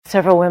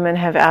several women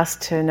have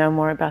asked to know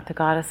more about the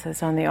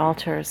goddesses on the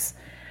altars.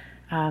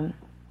 And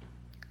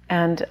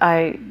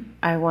I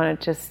want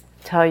to just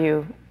tell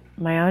you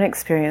my own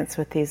experience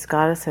with these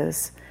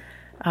goddesses.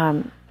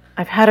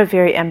 I've had a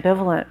very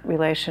ambivalent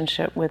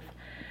relationship with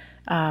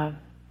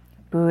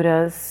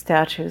Buddha's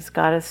statues,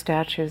 goddess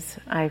statues.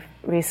 I've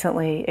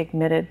recently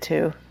admitted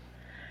to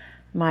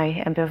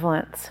my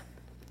ambivalence.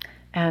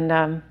 And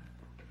I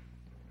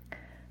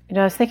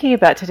was thinking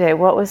about today,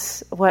 where's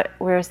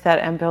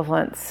that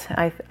ambivalence?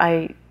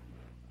 I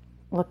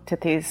looked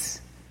at these,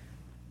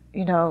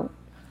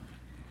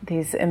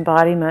 these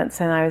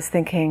embodiments, and I was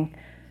thinking,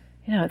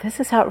 this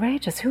is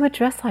outrageous. Who would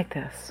dress like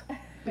this?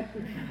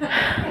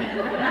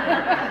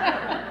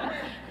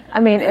 I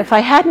mean, if I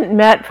hadn't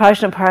met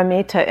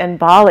Prajnaparamita in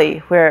Bali,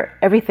 where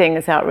everything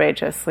is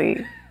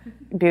outrageously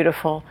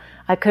beautiful,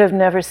 I could have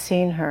never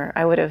seen her.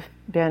 I would have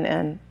been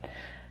in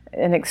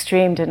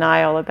extreme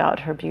denial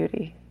about her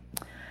beauty.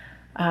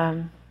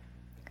 And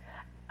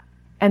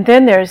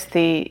then there's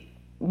the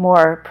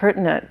more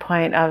pertinent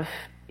point of,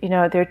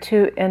 they're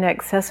too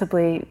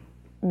inaccessibly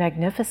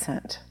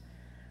magnificent.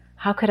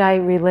 How could I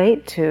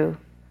relate to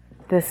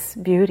this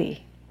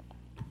beauty?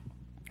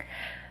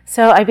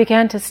 So I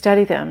began to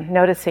study them,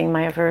 noticing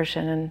my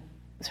aversion and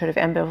sort of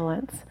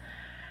ambivalence.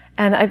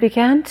 And I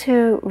began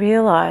to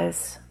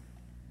realize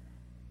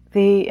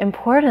the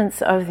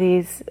importance of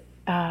these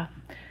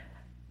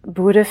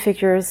Buddha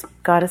figures,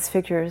 goddess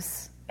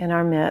figures in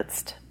our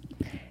midst,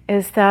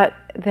 is that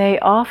they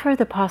offer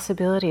the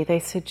possibility, they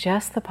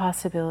suggest the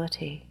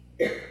possibility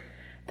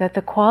that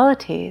the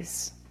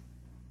qualities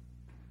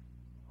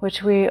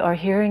which we are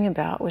hearing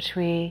about, which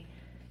we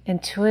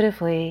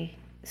intuitively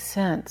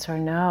sense or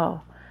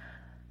know,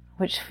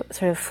 which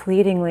sort of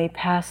fleetingly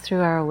pass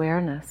through our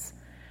awareness,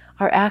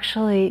 are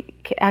actually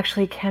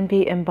can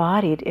be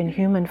embodied in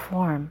human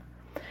form.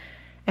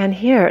 And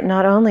here,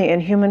 not only in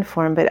human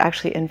form, but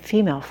actually in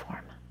female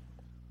form.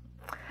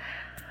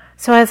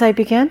 So as I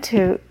began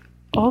to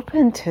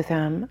open to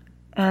them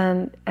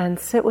and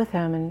sit with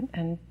them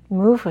and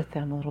move with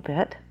them a little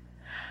bit,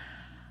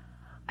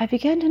 I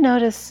began to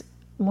notice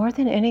more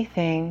than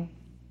anything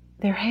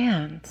their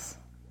hands.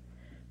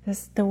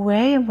 The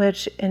way in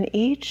which in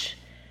each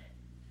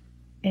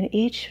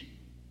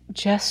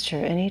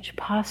gesture, in each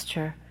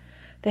posture,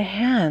 the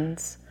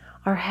hands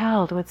are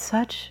held with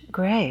such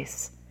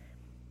grace.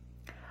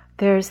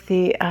 There's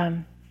the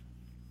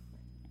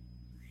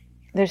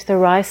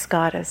rice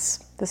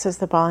goddess. This is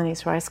the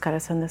Balinese rice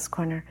goddess in this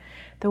corner.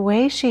 The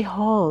way she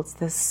holds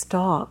this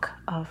stalk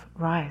of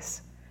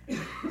rice,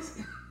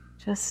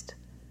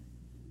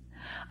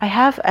 I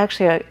have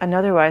actually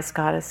another rice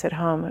goddess at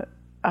home.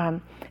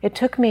 It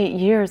took me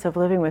years of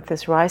living with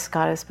this rice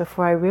goddess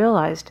before I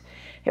realized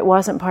it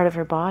wasn't part of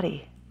her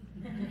body.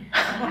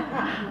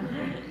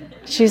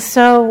 She's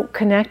so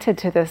connected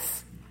to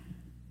this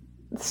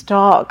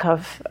stalk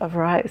of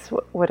rice,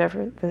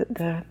 whatever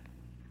the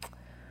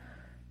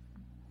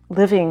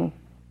living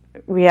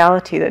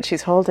reality that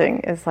she's holding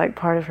is like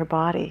part of her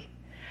body.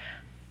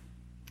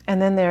 And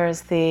then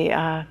there's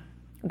the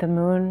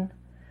moon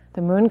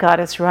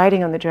goddess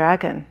riding on the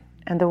dragon,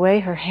 and the way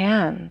her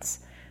hands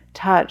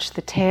touch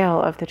the tail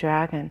of the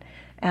dragon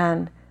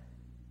and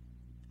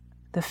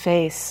the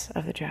face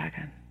of the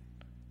dragon,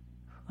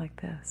 like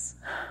this.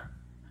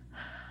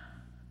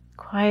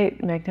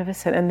 Quite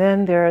magnificent. And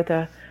then there are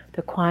the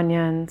Kuan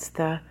Yins,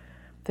 the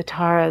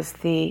Taras,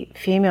 the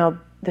female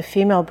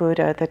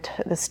Buddha,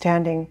 the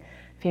standing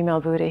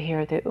female Buddha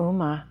here, the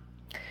Uma,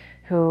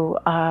 who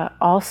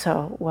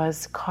also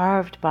was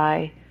carved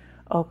by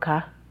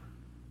Oka,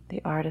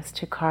 the artist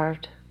who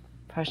carved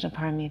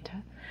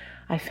Prajnaparamita.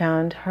 I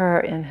found her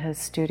in his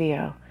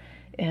studio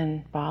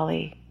in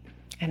Bali,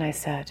 and I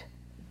said,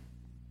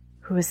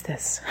 "Who is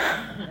this?"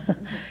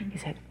 He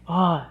said,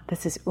 "Oh,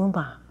 this is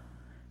Uma,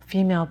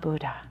 female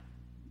Buddha."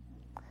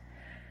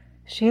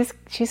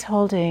 She's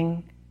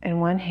holding in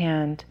one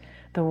hand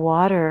the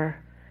water,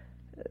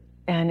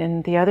 and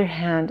in the other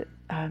hand,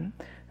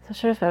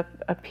 sort of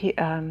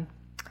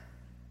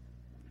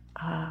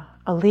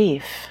a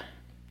leaf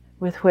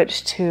with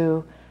which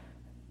to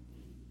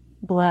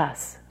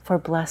bless, for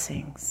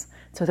blessings.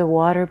 So the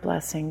water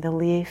blessing, the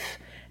leaf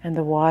and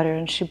the water,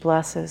 and she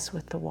blesses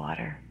with the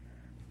water.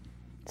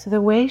 So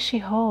the way she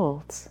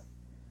holds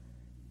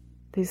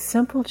these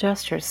simple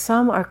gestures,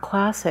 some are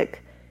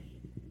classic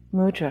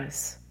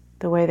mudras,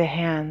 the way the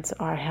hands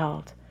are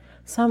held.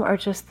 Some are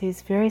just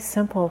these very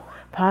simple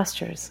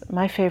postures.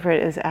 My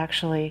favorite is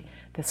actually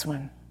this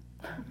one.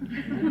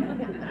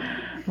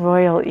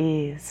 Royal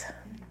ease.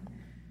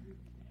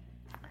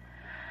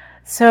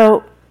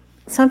 So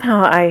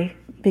somehow I've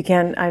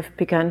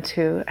begun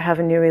to have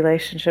a new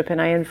relationship,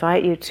 and I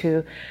invite you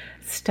to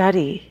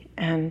study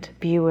and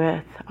be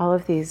with all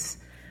of these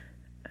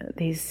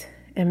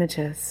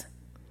images.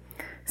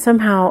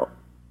 Somehow,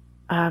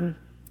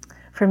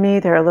 for me,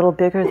 they're a little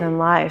bigger than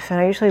life, and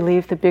I usually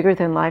leave the bigger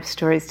than life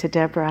stories to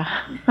Deborah.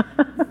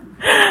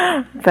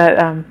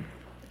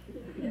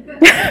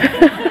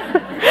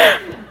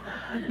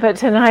 But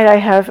tonight I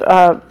have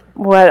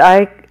what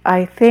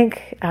I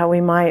think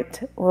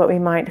what we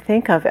might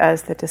think of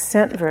as the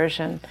descent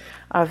version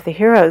of the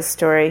hero's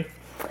story,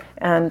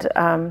 and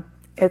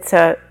it's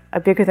a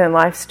bigger than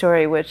life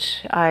story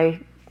which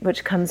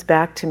comes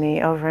back to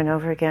me over and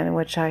over again, and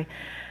which I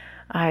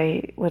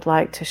would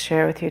like to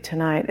share with you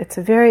tonight. It's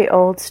a very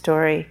old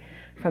story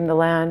from the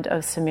land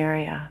of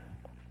Samaria.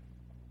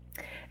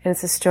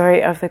 It's a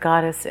story of the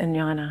goddess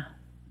Inanna.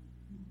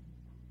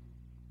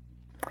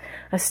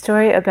 A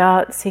story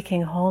about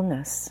seeking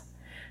wholeness,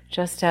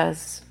 just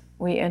as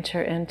we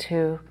enter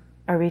into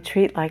a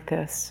retreat like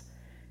this,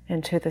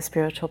 into the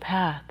spiritual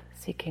path,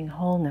 seeking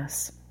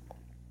wholeness.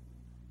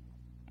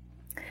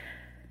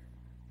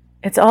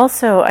 It's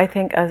also, I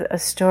think, a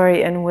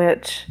story in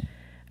which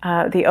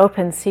the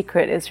open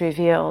secret is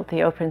revealed,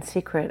 the open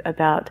secret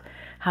about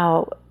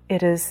how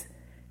it is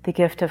the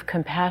gift of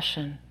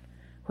compassion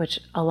which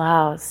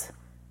allows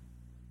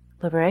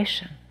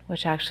liberation,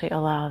 which actually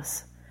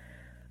allows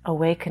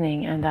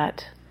awakening and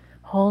that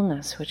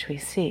wholeness which we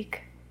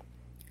seek.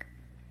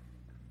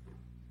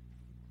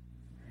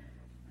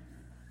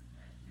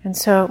 And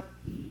so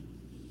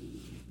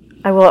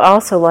I will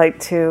also like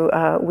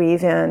to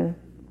weave in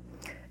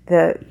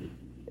the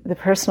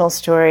personal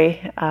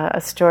story,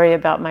 a story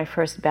about my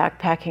first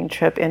backpacking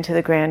trip into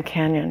the Grand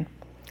Canyon.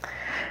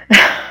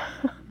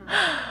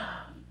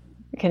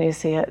 Can you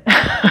see it?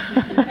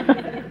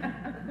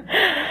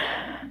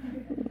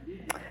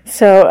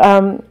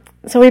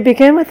 So we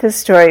begin with this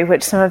story,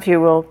 which some of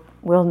you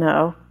will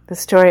know, the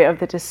story of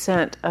the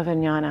descent of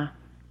Inanna.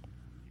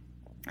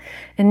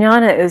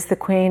 Inanna is the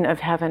queen of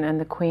heaven and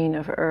the queen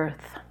of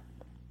earth.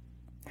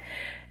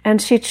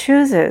 And she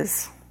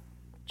chooses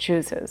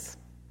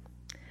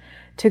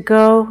to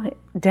go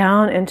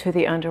down into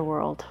the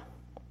underworld.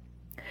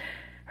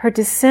 Her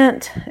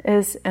descent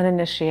is an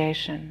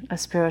initiation, a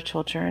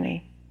spiritual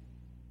journey.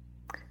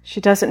 She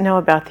doesn't know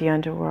about the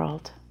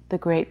underworld, the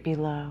great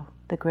below,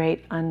 the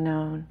great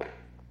unknown.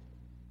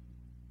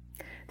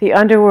 The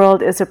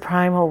underworld is a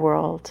primal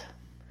world,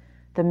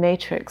 the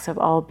matrix of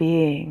all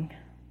being.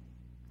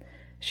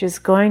 She's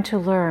going to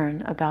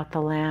learn about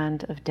the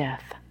land of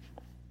death.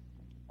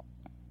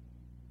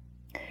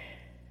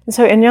 And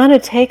so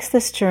Inanna takes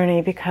this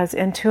journey because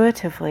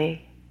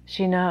intuitively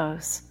she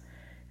knows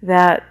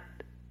that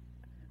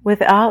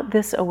without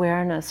this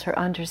awareness, her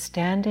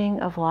understanding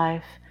of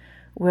life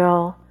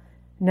will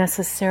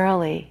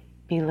necessarily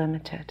be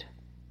limited.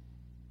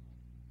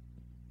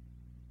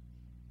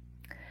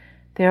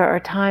 There are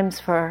times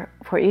for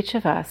each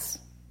of us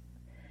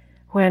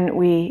when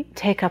we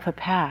take up a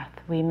path,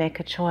 we make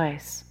a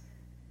choice.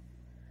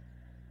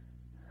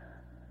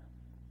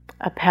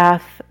 A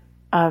path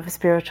of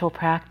spiritual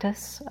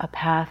practice, a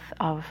path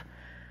of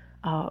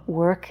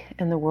work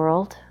in the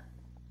world,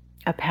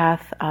 a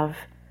path of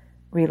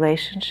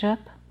relationship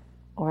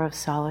or of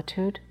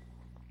solitude.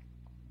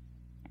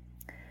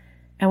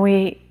 And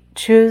we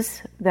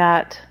choose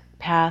that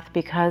path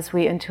because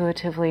we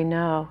intuitively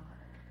know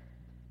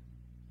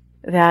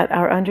that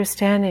our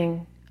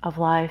understanding of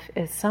life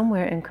is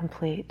somewhere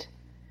incomplete.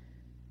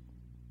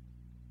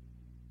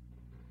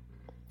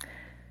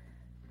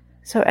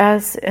 So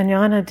as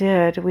Inanna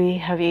did, we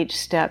have each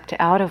stepped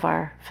out of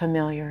our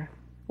familiar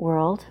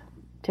world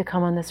to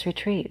come on this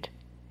retreat,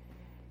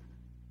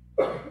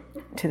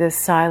 to this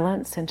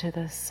silence and to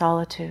this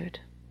solitude.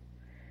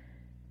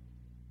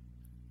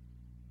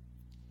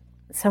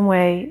 Some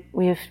way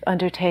we've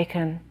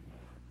undertaken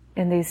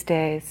in these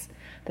days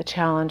the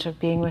challenge of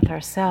being with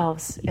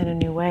ourselves in a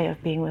new way,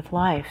 of being with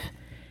life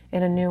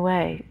in a new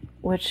way,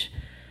 which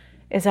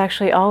is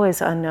actually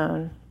always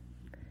unknown.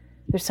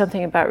 There's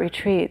something about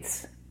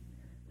retreats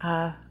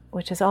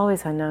which is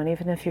always unknown,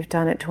 even if you've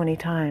done it 20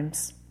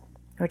 times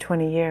or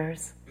 20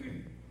 years.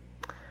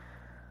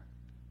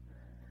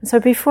 And so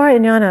before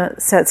Inanna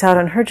sets out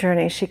on her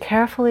journey, she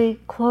carefully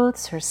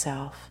clothes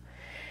herself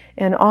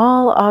in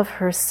all of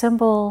her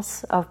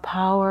symbols of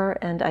power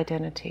and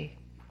identity.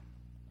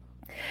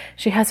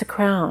 She has a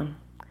crown.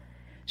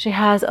 She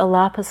has a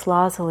lapis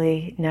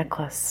lazuli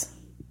necklace.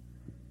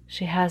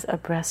 She has a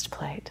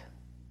breastplate.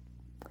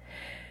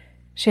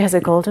 She has a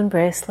golden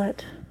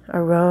bracelet,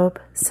 a robe,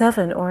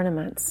 7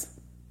 ornaments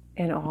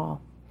in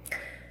all.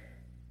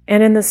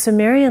 And in the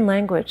Sumerian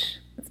language,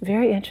 it's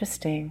very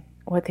interesting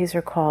what these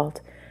are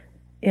called.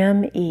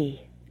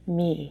 M-E,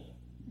 me.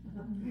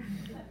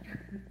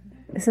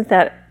 Isn't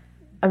that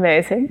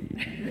amazing?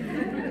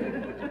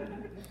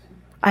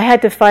 I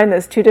had to find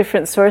those 2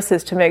 different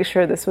sources to make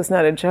sure this was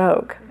not a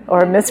joke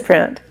or a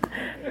misprint.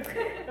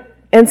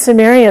 In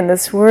Sumerian,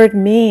 this word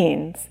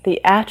means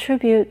the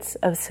attributes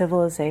of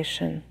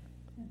civilization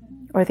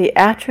or the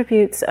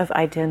attributes of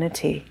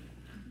identity.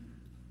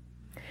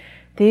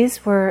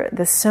 These were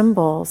the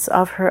symbols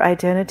of her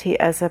identity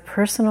as a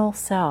personal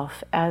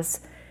self,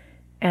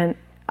 and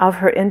of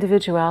her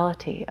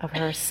individuality, of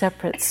her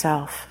separate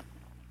self.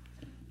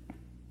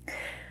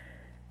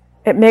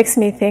 It makes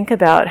me think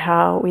about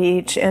how we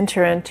each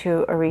enter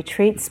into a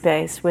retreat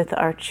space with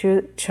our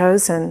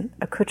chosen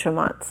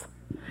accoutrements,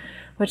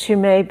 which you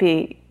may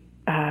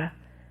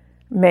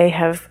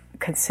have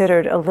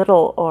considered a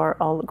little or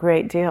a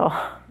great deal.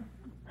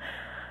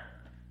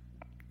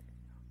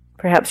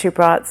 Perhaps you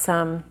brought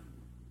some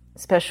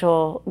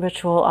special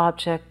ritual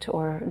object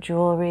or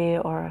jewelry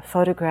or a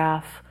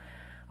photograph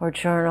or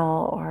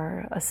journal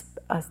or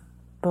a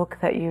book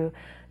that you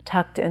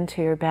tucked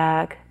into your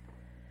bag.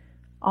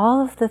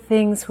 All of the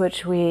things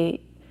which we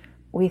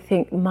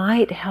think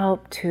might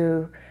help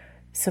to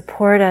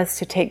support us,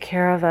 to take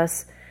care of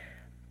us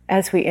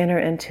as we enter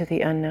into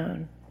the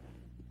unknown.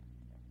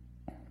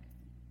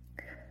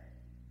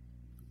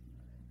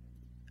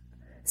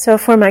 So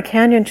for my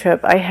canyon trip,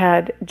 I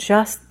had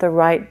just the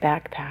right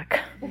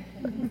backpack,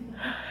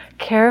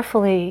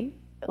 carefully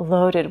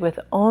loaded with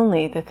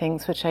only the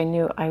things which I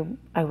knew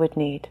I would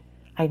need.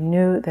 I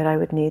knew that I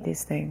would need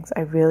these things.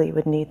 I really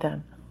would need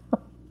them.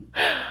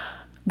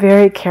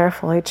 Very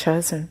carefully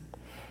chosen.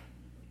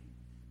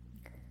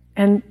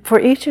 And for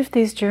each of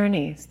these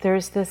journeys,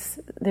 there's a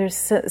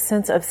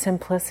sense of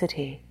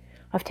simplicity,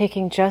 of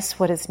taking just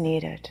what is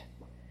needed,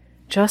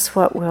 just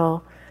what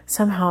will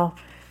somehow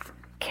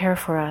care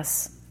for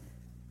us.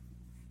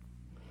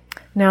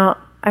 Now,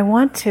 I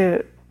want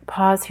to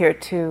pause here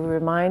to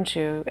remind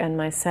you and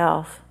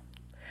myself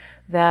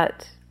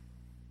that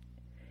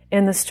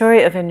in the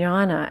story of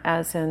Inanna,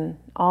 as in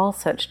all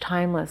such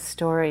timeless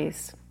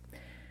stories,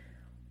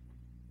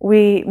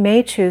 we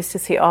may choose to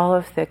see all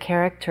of the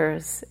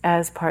characters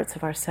as parts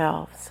of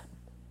ourselves.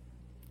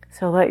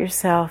 So let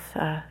yourself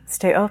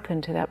stay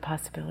open to that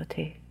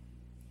possibility.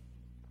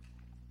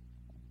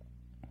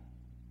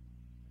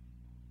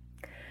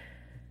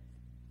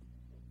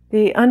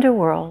 The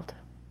underworld,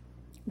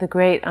 the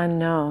great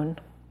unknown,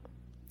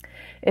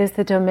 is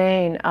the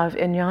domain of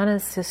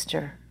Inanna's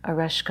sister,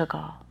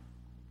 Ereshkigal,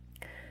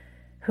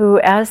 who,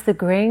 as the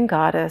grain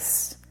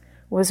goddess,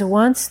 was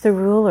once the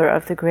ruler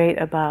of the great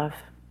above.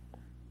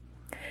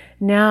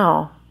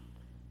 Now,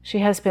 she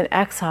has been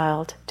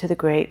exiled to the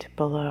great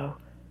below,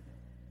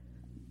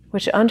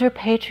 which under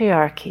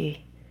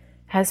patriarchy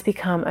has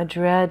become a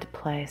dread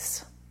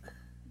place,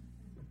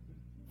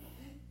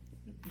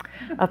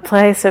 a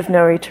place of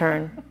no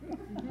return.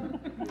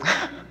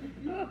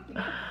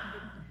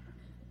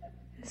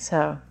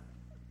 So,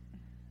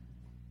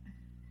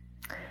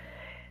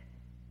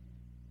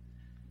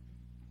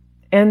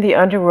 in the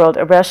underworld,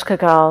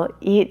 Ereshkigal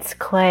eats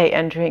clay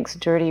and drinks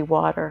dirty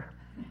water.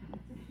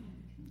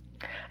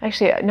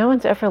 Actually, no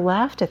one's ever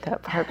laughed at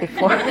that part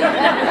before.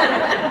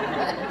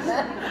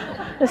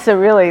 This is a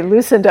really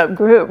loosened up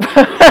group.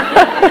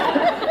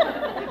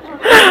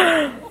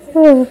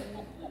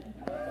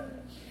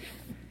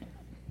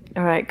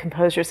 All right,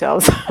 compose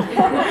yourselves.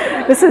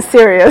 This is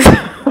serious.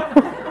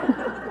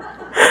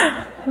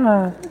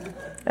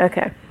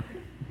 Okay.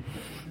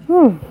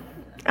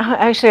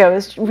 Actually, I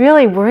was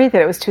really worried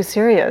that it was too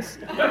serious.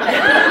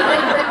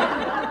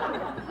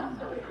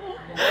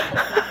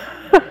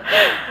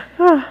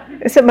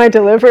 Is it my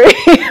delivery?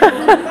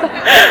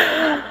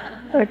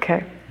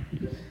 Okay.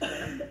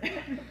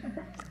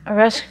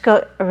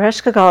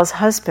 Ereshkigal's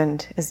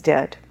husband is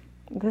dead.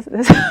 This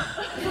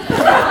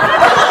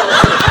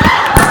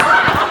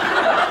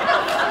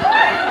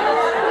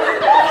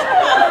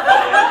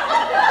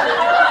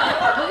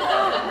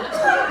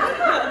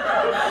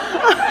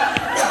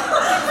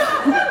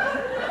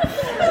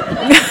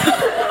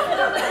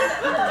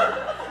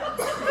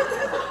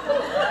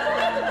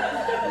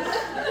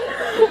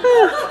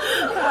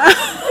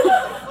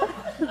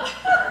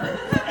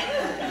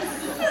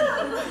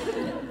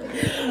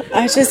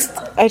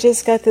I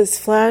just got this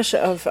flash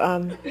of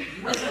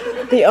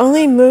the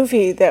only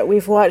movie that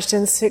we've watched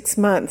in 6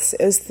 months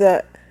is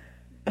the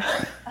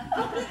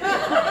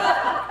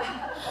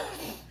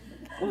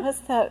what's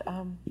that?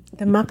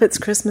 The Muppets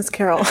Christmas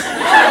Carol.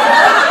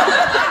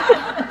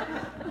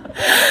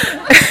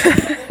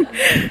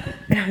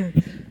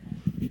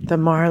 The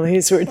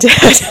Marleys were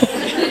dead.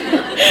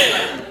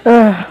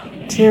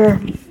 Oh, dear.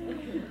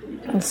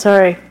 I'm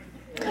sorry.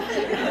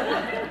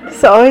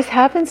 This always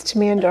happens to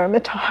me in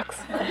Dharma talks.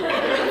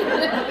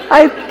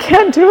 I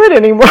can't do it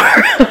anymore.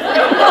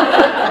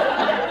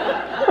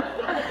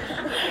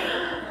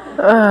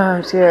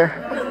 Oh, dear.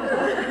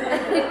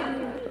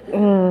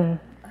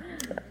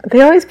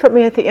 They always put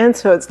me at the end,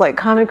 so it's like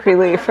comic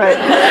relief, right?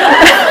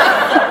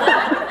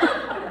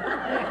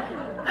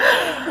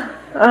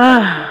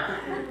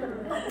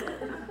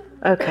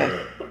 Okay.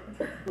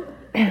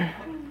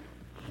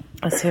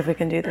 Let's see if we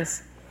can do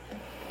this.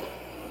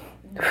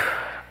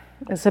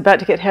 It's about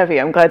to get heavy.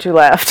 I'm glad you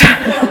laughed.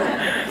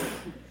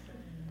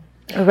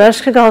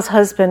 Ereshkigal's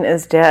husband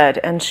is dead,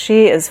 and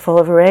she is full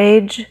of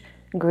rage,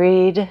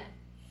 greed,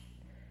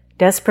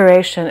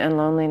 desperation, and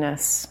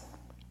loneliness.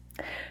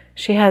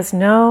 She has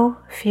no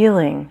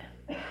feeling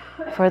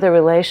for the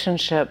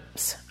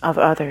relationships of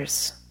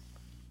others.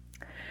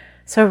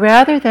 So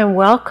rather than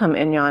welcome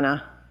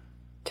Inanna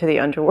to the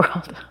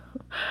underworld,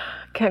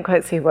 I can't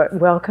quite see what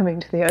welcoming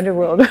to the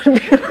underworld would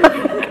be like.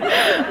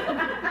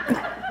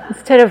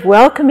 Instead of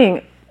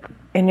welcoming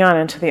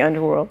Inanna to the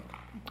underworld,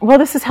 well,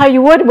 this is how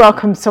you would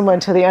welcome someone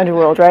to the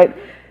underworld, right?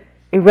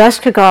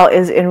 Ereshkigal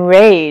is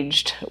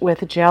enraged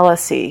with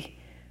jealousy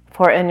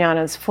for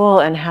Inanna's full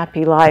and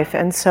happy life.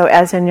 And so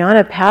as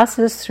Inanna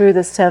passes through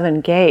the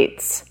 7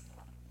 gates,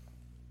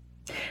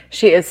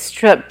 she is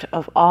stripped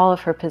of all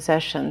of her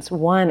possessions,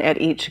 one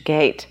at each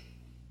gate,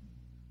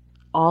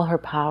 all her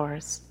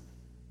powers.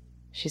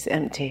 She's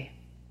empty.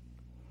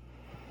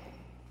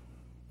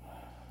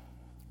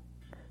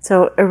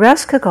 So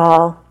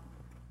Ereshkigal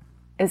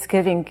is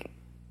giving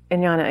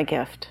Inanna a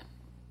gift.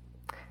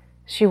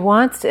 She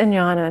wants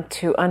Inanna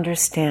to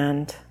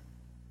understand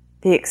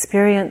the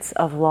experience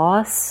of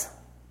loss,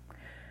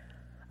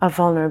 of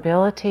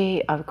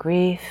vulnerability, of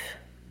grief,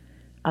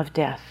 of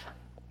death.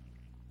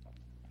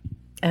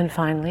 And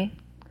finally,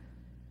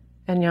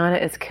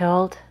 Inanna is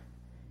killed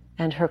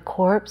and her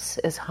corpse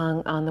is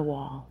hung on the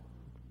wall.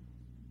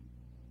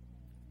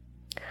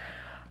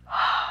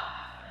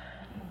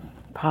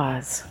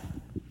 Pause.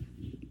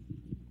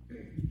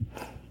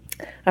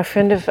 A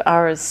friend of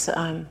ours,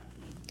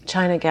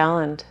 China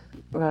Galland,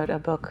 wrote a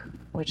book,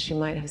 which you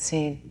might have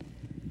seen,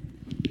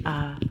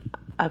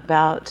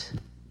 about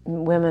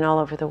women all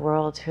over the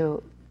world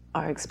who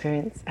have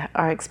experienced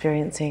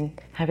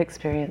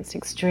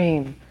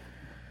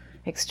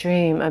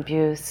extreme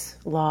abuse,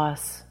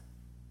 loss,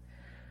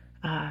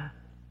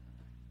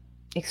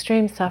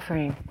 extreme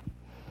suffering.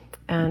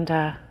 And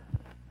I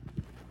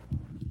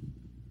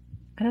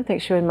don't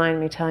think she would mind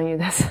me telling you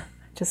this. I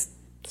just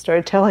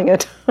started telling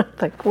it.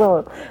 Like,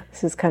 well,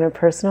 this is kind of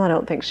personal. I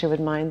don't think she would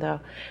mind, though.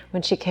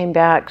 When she came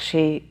back,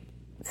 she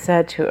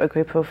said to a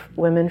group of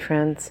women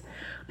friends,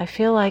 I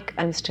feel like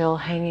I'm still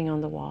hanging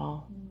on the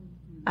wall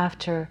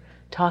after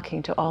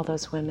talking to all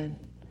those women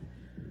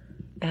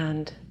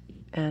and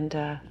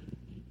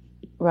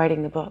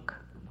writing the book.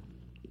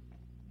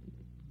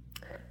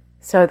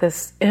 So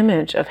this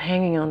image of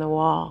hanging on the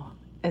wall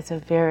is a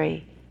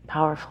very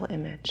powerful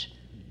image.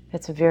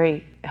 It's a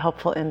very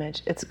helpful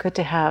image. It's good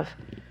to have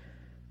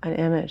an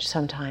image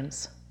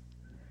sometimes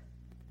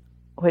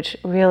which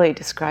really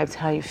describes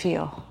how you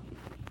feel.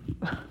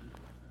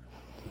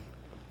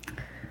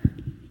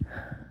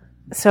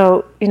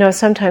 So,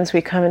 sometimes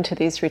we come into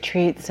these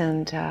retreats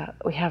and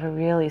we have a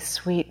really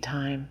sweet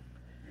time.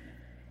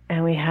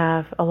 And we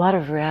have a lot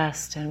of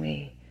rest and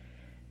we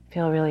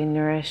feel really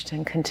nourished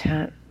and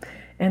content.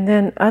 And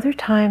then other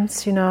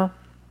times,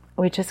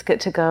 we just get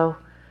to go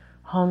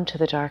home to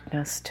the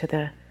darkness,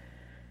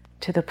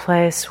 to the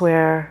place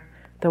where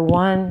the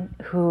one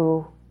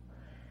who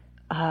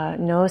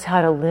knows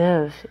how to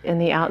live in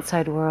the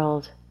outside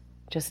world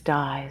just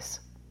dies.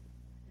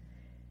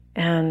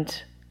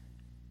 And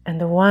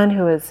the one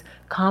who is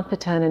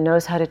competent and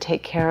knows how to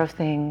take care of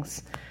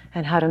things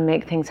and how to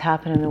make things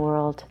happen in the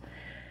world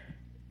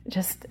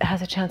just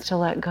has a chance to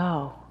let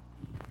go.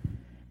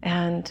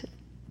 And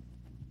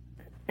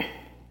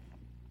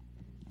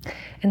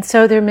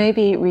so there may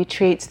be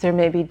retreats, there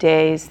may be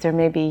days, there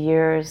may be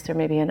years, there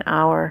may be an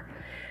hour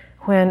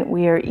when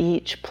we are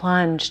each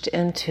plunged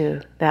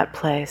into that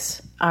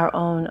place, our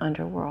own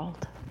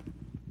underworld.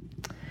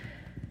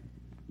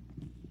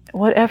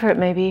 Whatever it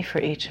may be for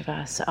each of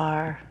us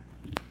are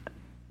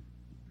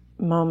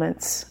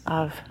moments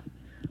of,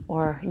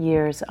 or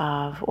years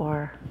of,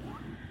 or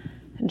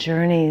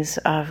journeys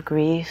of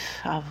grief,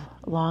 of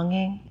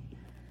longing,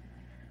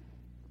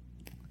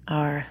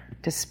 our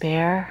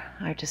despair,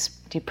 our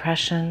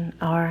depression,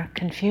 our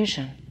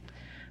confusion.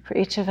 For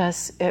each of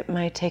us, it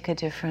might take a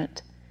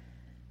different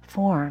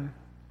form.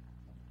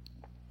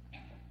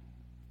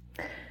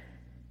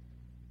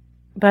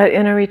 But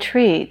in a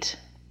retreat,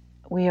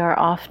 we are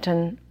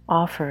often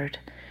offered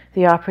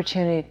the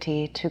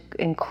opportunity to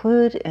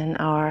include in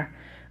our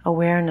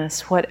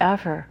awareness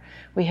whatever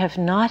we have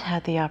not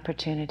had the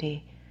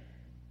opportunity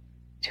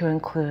to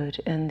include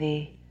in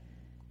the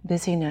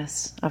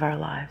busyness of our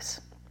lives.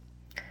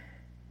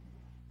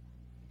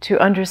 To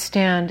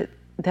understand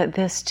that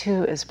this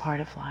too is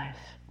part of life,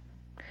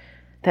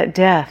 that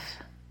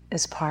death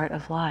is part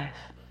of life,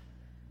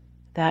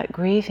 that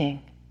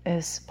grieving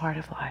is part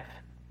of life,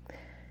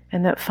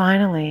 and that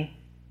finally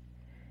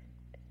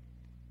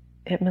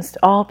it must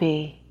all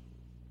be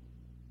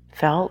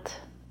felt,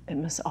 it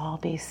must all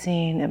be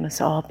seen, it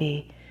must all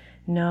be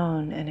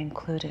known and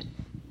included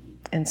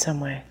in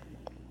some way.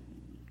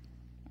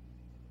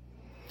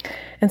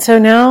 And so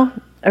now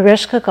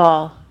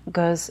Ereshkigal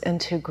goes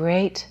into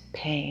great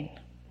pain.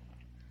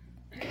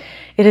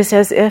 It is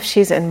as if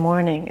she's in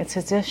mourning. It's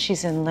as if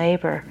she's in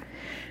labor.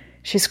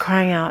 She's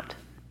crying out,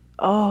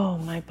 "Oh,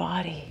 my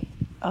body.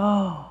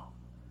 Oh,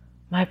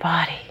 my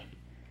body."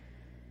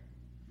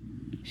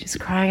 She's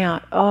crying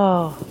out,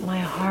 "Oh, my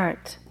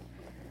heart.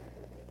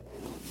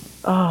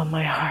 Oh,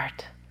 my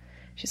heart."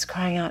 She's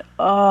crying out,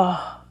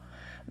 "Oh,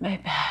 my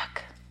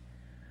back.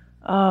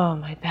 Oh,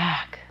 my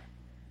back."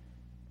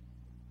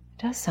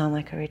 It does sound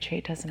like a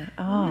retreat, doesn't it?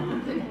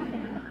 Oh.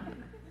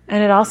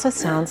 And it also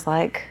sounds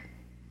like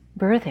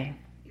birthing.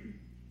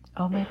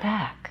 Oh, my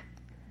back.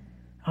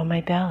 Oh,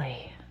 my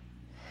belly.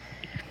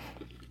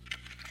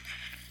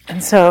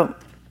 And so,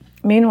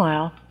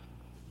 meanwhile,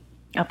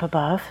 up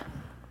above,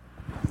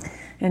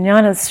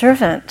 Inanna's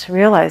servant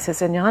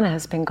realizes Inanna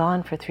has been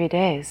gone for 3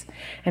 days.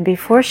 And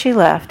before she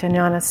left,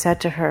 Inanna said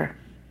to her,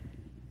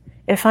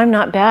 if I'm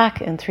not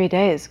back in 3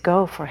 days,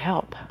 go for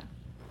help.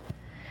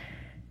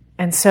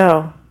 And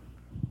so,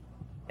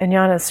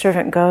 Inanna's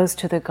servant goes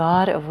to the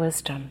God of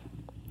wisdom.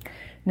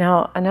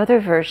 Now, another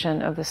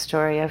version of the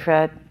story, I've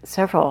read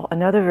several,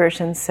 another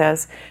version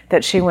says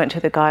that she went to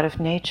the God of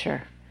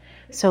nature.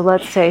 So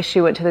let's say she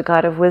went to the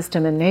God of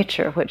wisdom and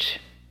nature, which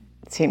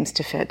seems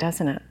to fit,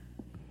 doesn't it?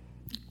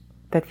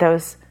 That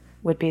those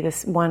would be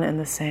this one and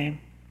the same.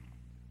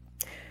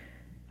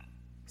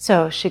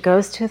 So she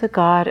goes to the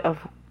God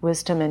of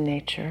wisdom and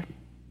nature.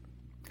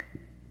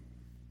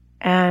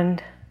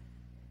 And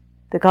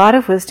the God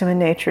of wisdom and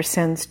nature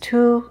sends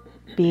two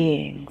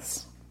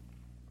beings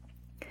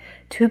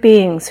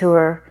who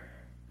are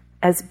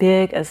as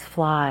big as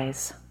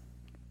flies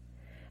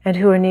and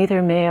who are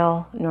neither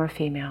male nor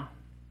female,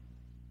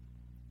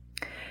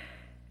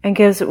 and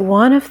gives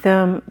one of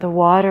them the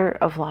water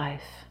of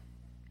life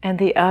and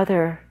the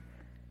other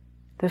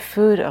the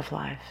food of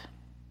life.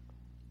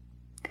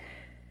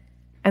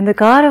 And the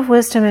God of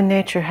wisdom and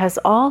nature has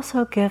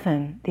also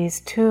given these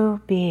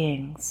two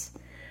beings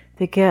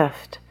the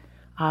gift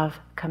of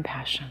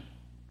compassion.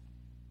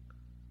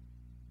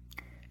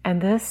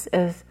 And this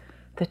is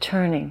the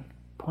turning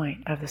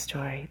point of the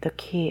story, the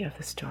key of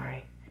the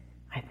story,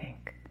 I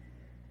think.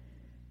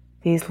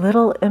 These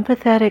little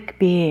empathetic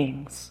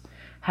beings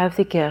have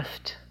the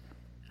gift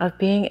of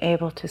being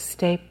able to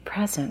stay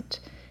present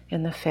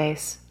in the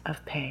face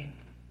of pain.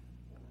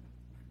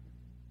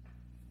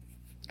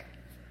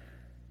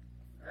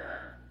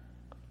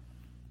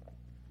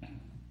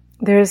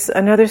 There's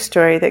another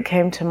story that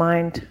came to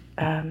mind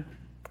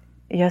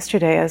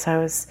yesterday as I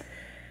was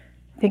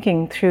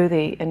thinking through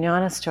the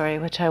Inanna story,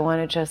 which I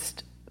want to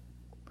just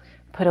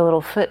put a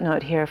little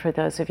footnote here for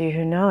those of you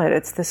who know it.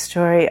 It's the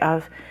story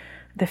of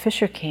the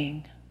Fisher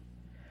King,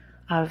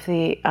 of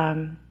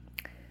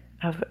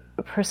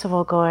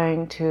Percival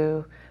going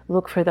to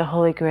look for the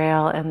Holy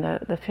Grail, and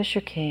the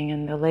Fisher King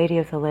and the Lady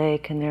of the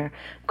Lake, and they're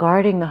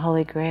guarding the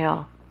Holy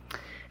Grail.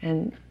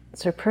 And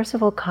Sir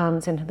Percival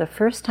comes, and the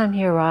first time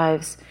he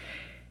arrives,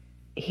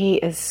 he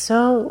is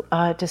so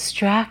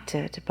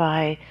distracted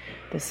by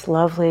this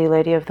lovely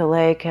Lady of the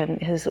Lake and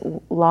his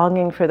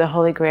longing for the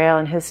Holy Grail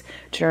and his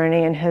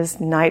journey and his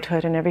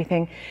knighthood and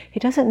everything. He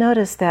doesn't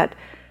notice that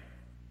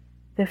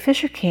the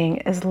Fisher King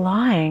is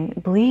lying,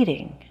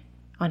 bleeding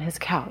on his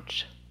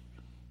couch.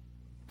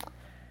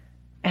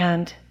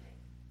 And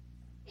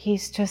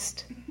he's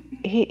just,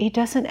 he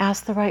doesn't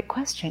ask the right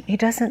question. He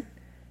doesn't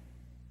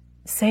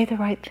say the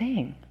right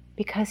thing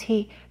because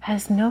he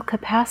has no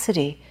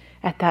capacity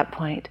at that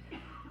point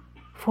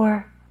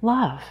for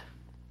love,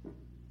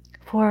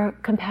 for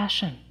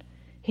compassion.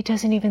 He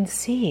doesn't even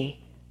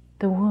see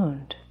the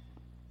wound.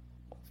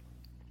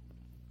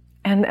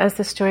 And as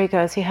the story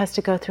goes, he has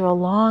to go through a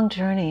long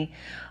journey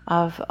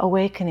of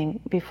awakening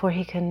before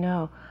he can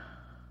know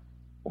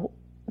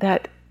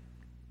that,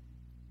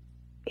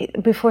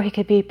 before he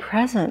could be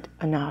present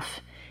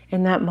enough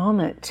in that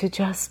moment to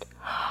just,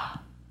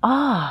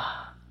 Uncle,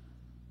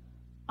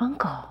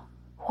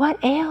 what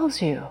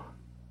ails you?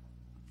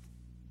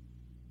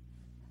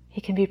 He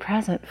can be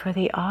present for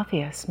the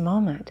obvious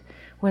moment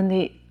when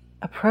the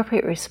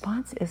appropriate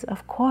response is,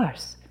 of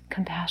course,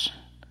 compassion.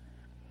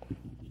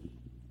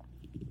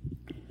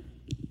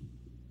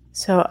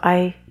 So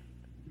I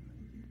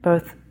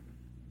both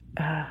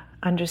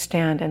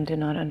understand and do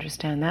not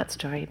understand that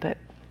story, but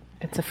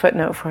it's a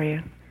footnote for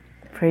you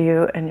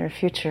and your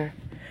future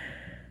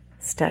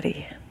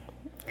study.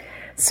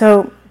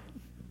 So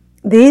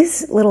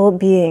these little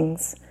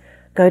beings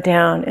go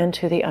down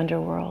into the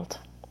underworld.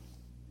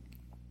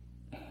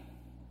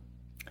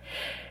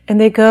 And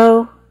they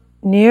go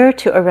near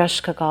to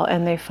Ereshkigal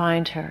and they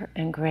find her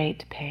in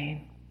great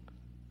pain.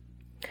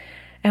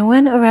 And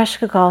when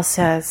Ereshkigal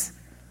says,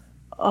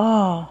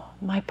 "Oh,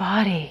 my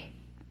body,"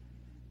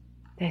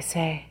 they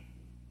say,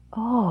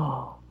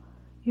 "Oh,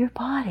 your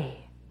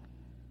body."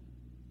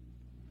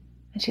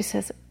 And she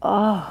says,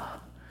 "Oh,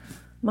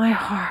 my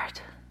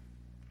heart."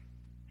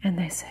 And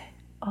they say,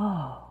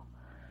 "Oh,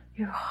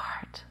 your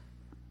heart."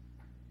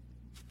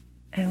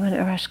 And when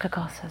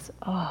Ereshkigal says,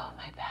 "Oh,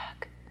 my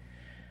back,"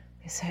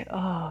 they say,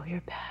 "Oh,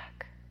 your back."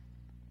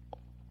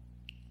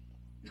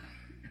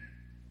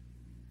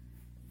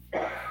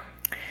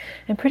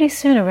 And pretty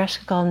soon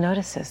Ereshkigal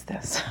notices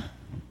this.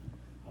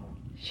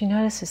 She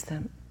notices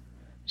them.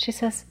 She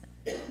says,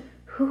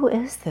 "Who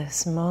is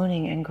this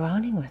moaning and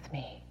groaning with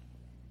me?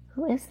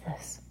 Who is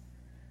this?"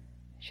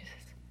 She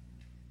says,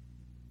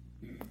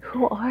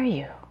 "Who are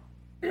you?"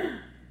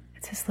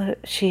 It's this little,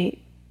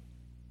 she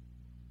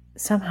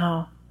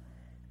somehow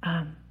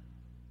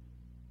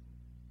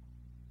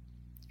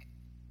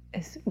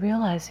is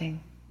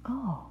realizing,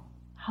 "Oh,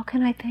 how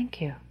can I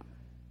thank you?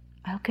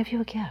 I'll give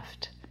you a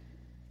gift."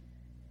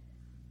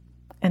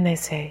 And they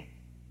say,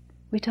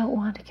 "We don't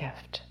want a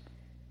gift.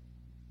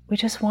 We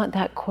just want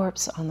that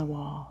corpse on the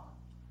wall."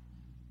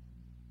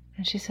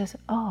 And she says,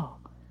 "Oh,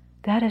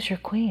 that is your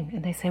queen."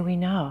 And they say, "We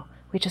know.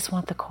 We just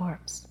want the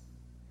corpse."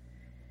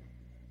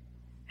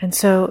 And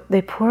so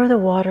they pour the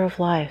water of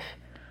life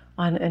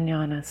on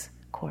Inanna's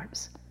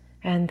corpse.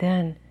 And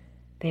then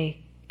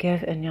they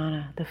give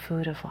Inanna the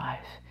food of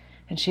life,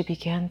 and she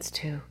begins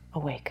to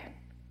awaken.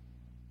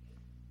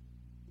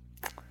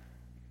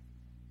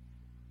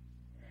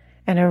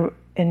 And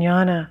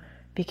Inanna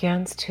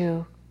begins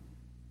to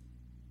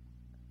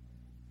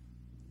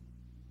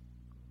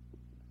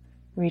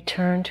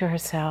return to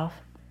herself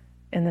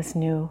in this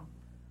new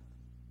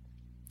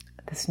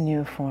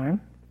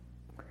form.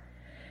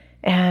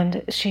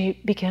 And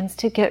she begins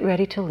to get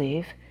ready to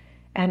leave.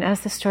 And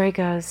as the story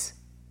goes,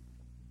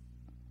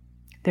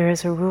 there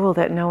is a rule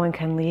that no one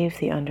can leave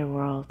the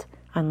underworld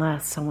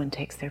unless someone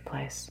takes their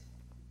place.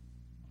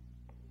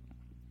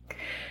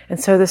 And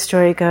so the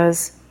story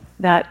goes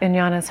that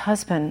Inanna's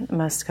husband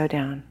must go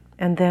down,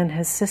 and then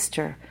his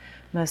sister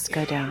must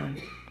go down.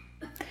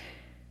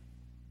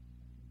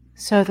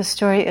 So the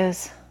story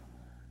is,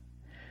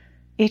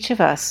 each of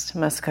us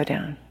must go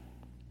down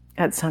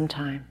at some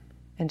time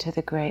into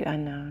the great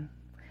unknown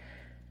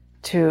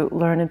to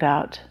learn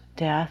about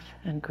death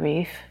and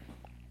grief.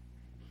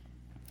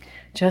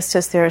 Just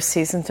as there are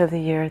seasons of the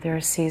year, there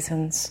are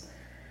seasons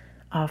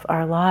of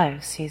our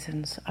lives,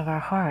 seasons of our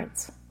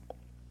hearts.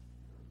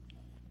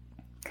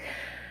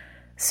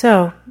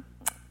 So,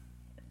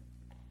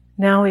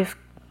 now we've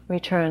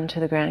returned to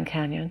the Grand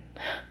Canyon.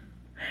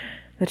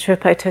 The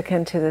trip I took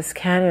into this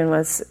canyon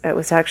was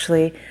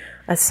actually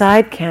a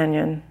side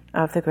canyon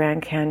of the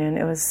Grand Canyon.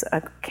 It was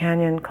a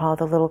canyon called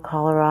the Little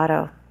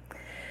Colorado.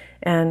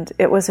 And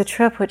it was a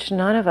trip which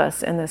none of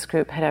us in this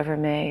group had ever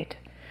made.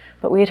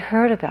 But we had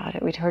heard about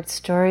it. We'd heard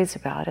stories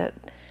about it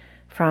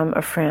from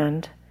a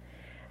friend.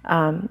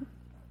 And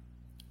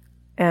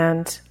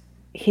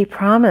he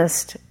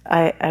promised,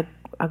 let's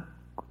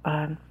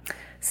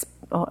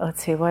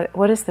see,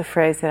 what is the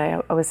phrase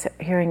that I was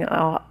hearing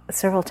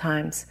several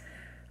times?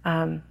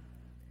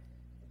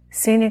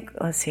 Scenic,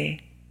 let's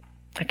see,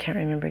 I can't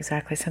remember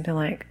exactly, something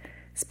like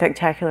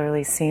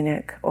spectacularly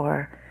scenic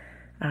or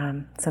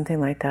something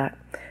like that.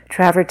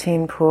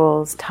 Travertine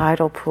pools,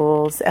 tidal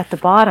pools at the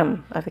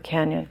bottom of the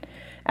canyon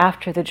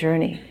after the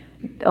journey,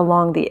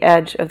 along the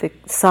edge of the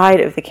side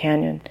of the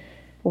canyon,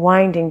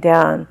 winding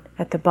down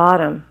at the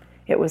bottom.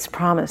 It was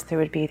promised there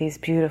would be these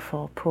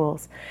beautiful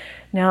pools.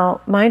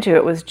 Now, mind you,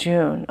 it was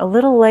June, a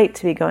little late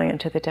to be going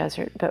into the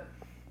desert, but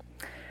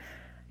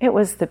it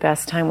was the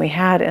best time we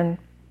had, and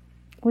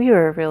we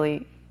were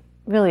really,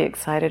 really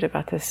excited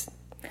about this.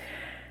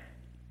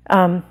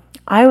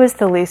 I was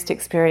the least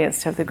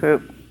experienced of the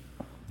group.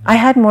 I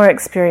had more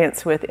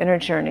experience with inner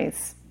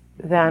journeys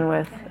than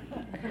with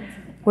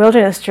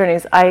wilderness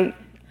journeys. I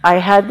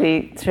had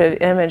the sort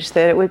of image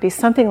that it would be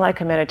something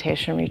like a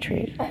meditation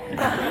retreat.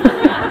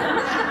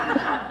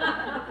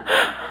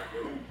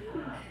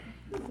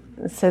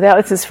 So that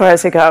was as far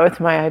as I got with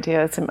my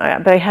ideas.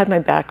 But I had my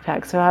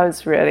backpack, so I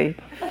was ready.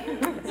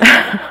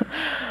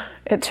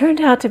 It turned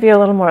out to be a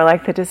little more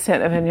like the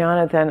descent of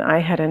Inanna than I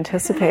had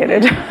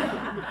anticipated.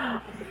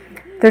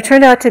 There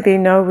turned out to be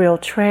no real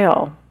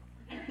trail.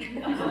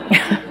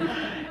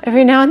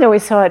 Every now and then we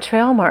saw a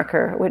trail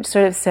marker which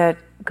sort of said,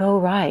 go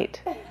right,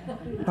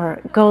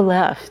 or go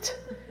left.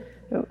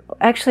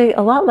 Actually,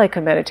 a lot like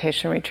a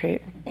meditation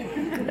retreat.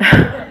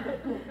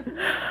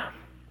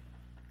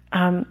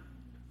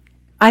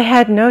 I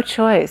had no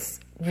choice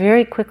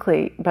very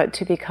quickly but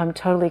to become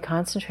totally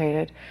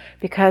concentrated,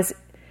 because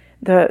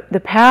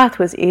the path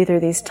was either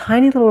these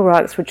tiny little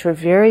rocks which were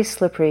very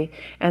slippery,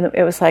 and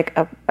it was like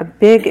a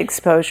big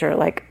exposure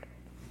like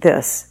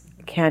this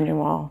canyon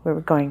wall. We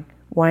were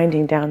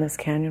winding down this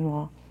canyon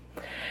wall.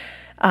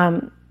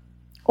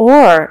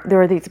 Or there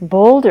were these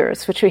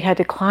boulders which we had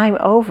to climb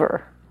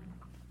over.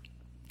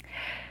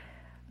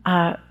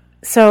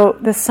 So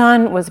the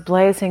sun was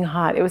blazing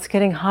hot. It was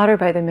getting hotter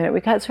by the minute.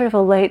 We got sort of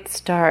a late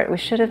start. We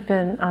should have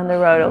been on the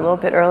road a little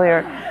bit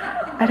earlier.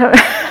 I don't.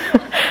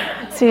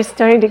 So you're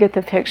starting to get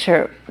the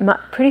picture.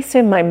 Pretty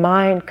soon my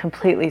mind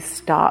completely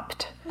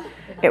stopped.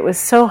 It was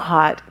so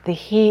hot. The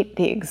heat,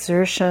 the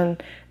exertion,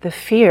 the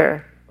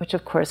fear, which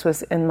of course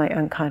was in my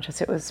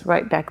unconscious. It was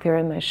right back there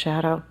in my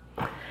shadow.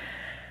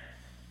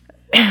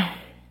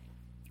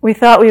 We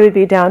thought we would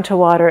be down to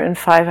water in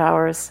 5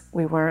 hours.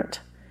 We weren't.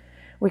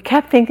 We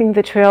kept thinking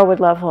the trail would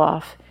level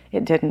off.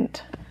 It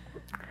didn't.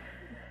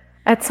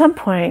 At some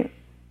point,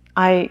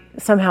 I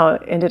somehow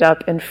ended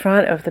up in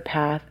front of the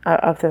path,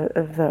 of the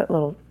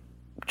little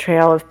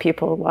trail of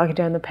people walking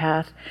down the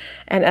path.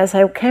 And as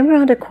I came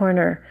around a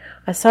corner,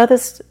 I saw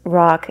this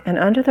rock, and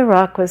under the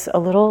rock was a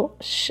little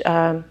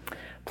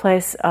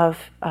place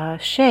of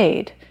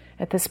shade.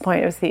 At this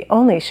point, it was the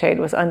only shade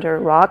was under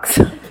rocks.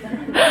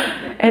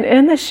 And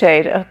in the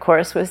shade, of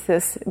course, was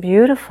this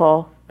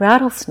beautiful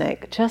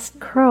rattlesnake just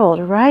curled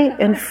right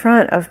in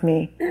front of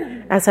me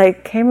as I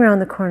came around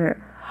the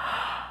corner.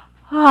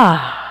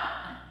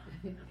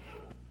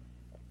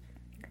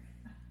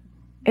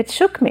 It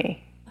shook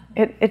me.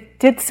 It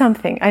did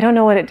something. I don't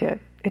know what it did.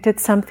 It did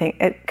something.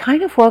 It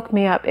kind of woke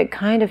me up. It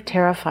kind of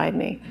terrified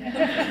me.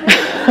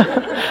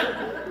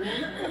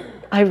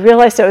 I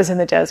realized I was in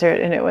the desert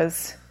and it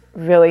was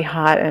really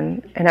hot,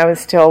 and I was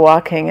still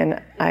walking,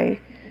 and I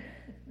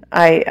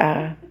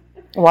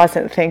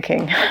wasn't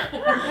thinking.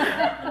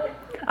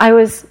 I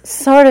was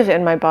sort of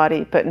in my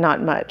body, but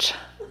not much.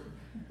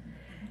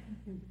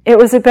 It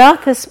was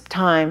about this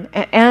time,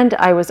 and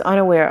I was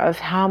unaware of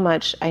how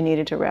much I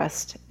needed to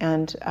rest.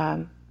 And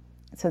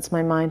since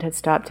my mind had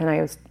stopped and I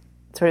was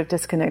sort of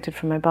disconnected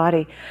from my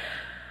body,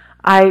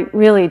 I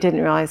really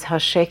didn't realize how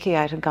shaky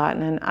I had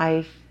gotten.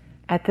 And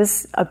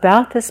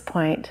about this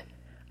point,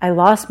 I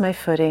lost my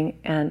footing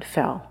and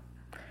fell.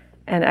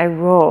 And I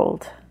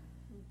rolled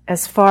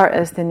as far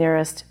as the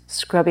nearest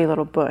scrubby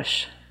little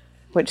bush,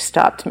 which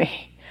stopped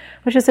me,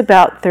 which is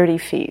about 30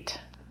 feet.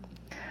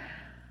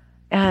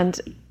 And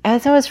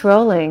as I was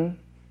rolling,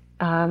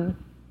 I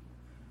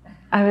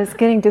was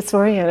getting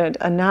disoriented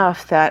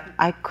enough that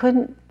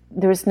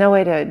there was no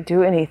way to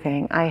do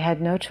anything. I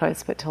had no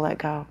choice but to let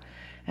go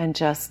and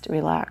just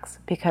relax,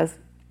 because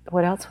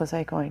what else was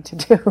I going to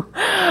do?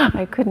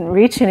 I couldn't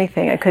reach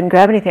anything. I couldn't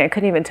grab anything. I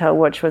couldn't even tell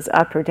which was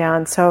up or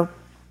down. So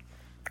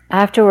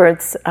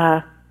afterwards,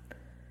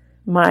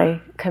 my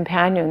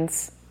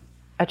companions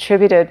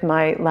attributed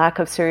my lack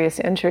of serious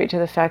injury to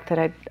the fact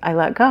that I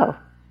let go.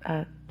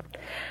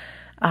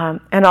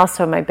 And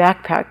also my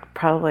backpack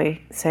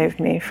probably saved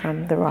me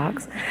from the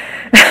rocks.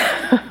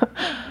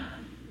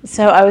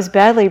 So I was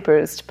badly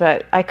bruised,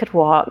 but I could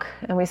walk.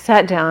 And we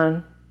sat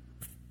down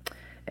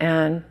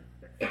and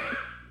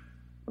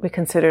we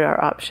considered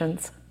our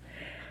options.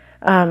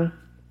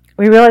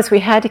 We realized we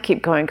had to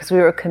keep going because we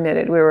were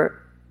committed. We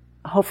were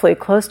hopefully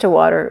close to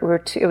water.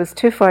 It was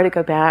too far to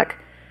go back.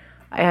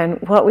 And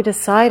what we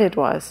decided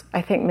was,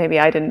 I think maybe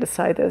I didn't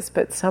decide this,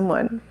 but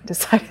someone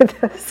decided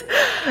this,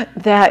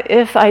 that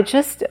if I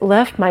just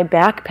left my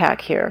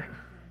backpack here,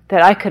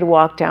 that I could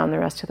walk down the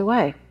rest of the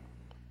way.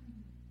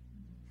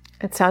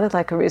 It sounded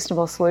like a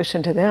reasonable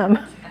solution to them.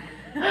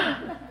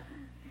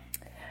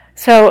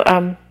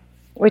 So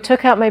we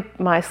took out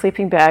my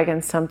sleeping bag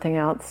and something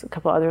else, a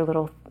couple other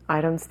little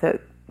items that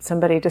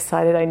somebody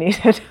decided I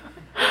needed.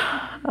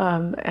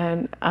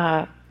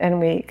 And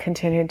we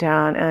continued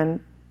down, and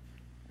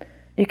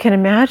you can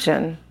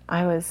imagine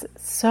I was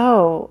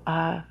so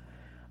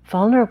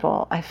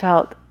vulnerable. I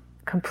felt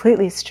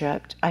completely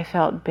stripped. I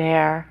felt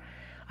bare.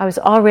 I was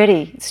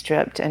already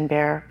stripped and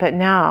bare, but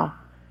now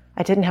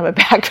I didn't have a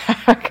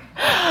backpack.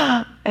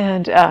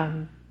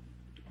 And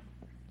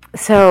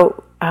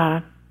so,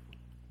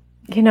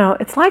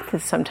 it's like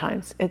this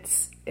sometimes.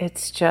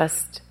 It's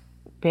just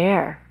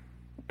bare.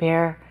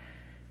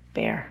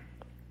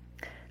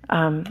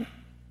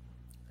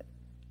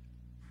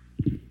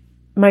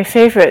 My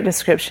favorite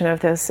description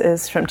of this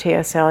is from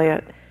T.S.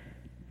 Eliot.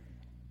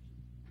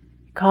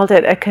 He called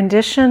it a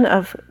condition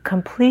of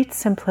complete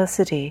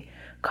simplicity,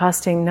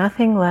 costing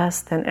nothing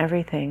less than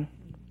everything.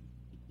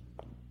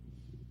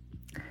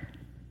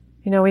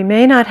 We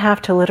may not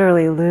have to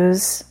literally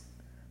lose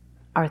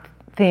our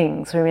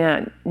things. We may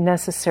not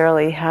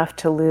necessarily have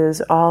to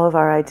lose all of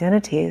our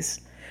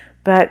identities,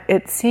 but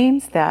it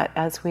seems that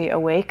as we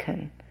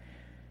awaken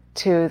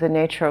to the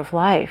nature of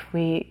life,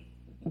 we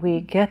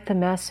get the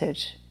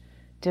message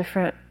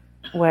different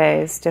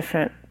ways,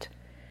 different,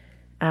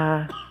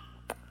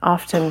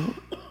 often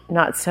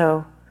not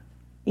so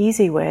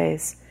easy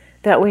ways,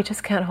 that we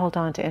just can't hold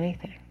on to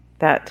anything,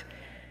 that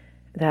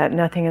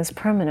nothing is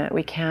permanent.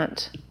 We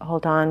can't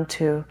hold on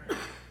to,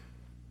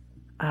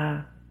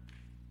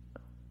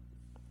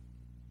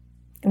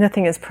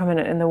 nothing is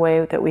permanent in the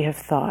way that we have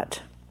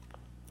thought,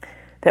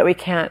 that we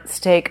can't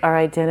stake our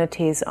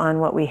identities on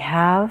what we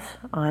have,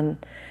 on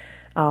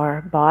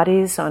our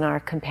bodies, on our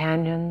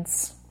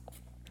companions,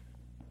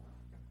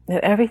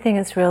 that everything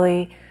is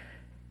really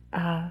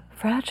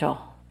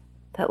fragile,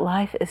 that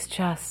life is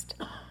just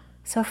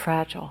so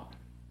fragile.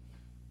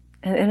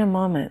 And in a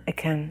moment,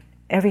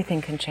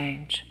 everything can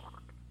change.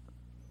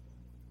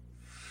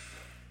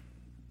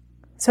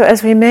 So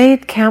as we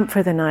made camp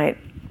for the night,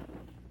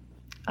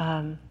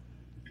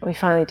 we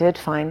finally did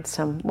find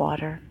some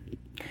water.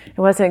 It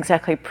wasn't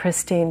exactly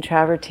pristine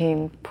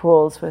travertine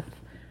pools with,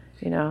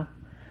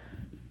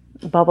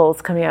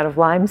 bubbles coming out of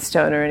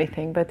limestone or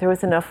anything, but there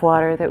was enough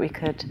water that we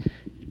could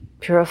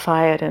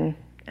purify it and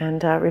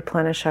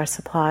replenish our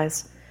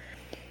supplies.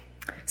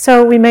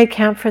 So we made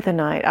camp for the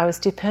night. I was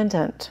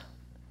dependent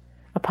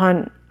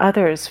upon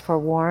others for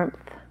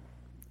warmth,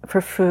 for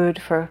food,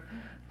 for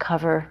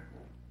cover.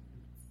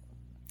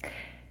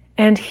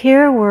 And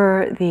here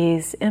were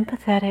these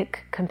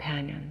empathetic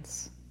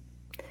companions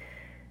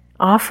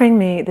offering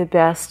me the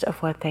best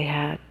of what they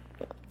had.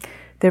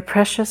 Their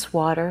precious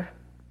water,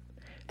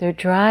 their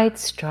dried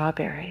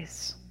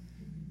strawberries.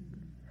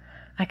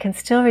 I can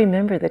still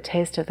remember the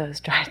taste of those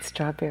dried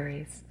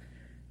strawberries.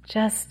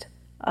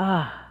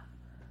 I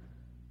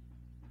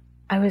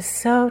was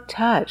so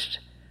touched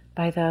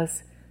by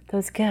those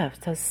gifts,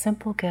 those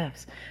simple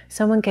gifts.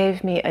 Someone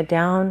gave me a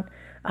down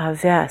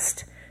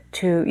vest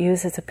to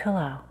use as a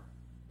pillow,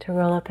 to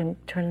roll up and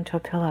turn into a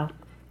pillow.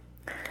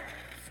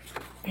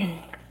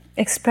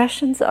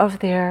 Expressions of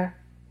their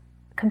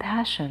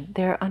compassion,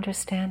 their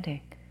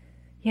understanding.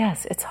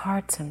 Yes, it's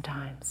hard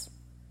sometimes.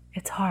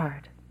 It's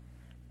hard.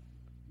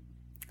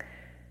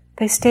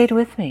 They stayed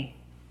with me.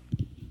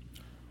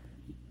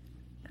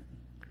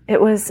 It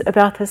was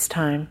about this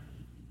time,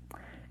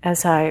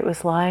 as I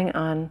was lying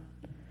on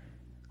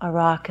a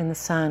rock in the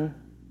sun,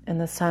 and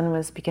the sun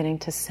was beginning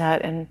to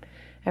set, and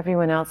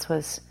everyone else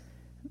was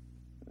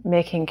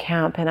making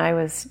camp, and I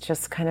was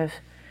just kind of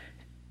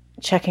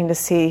checking to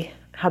see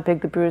how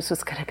big the bruise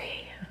was going to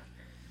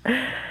be,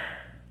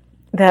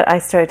 that I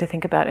started to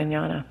think about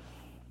Inanna.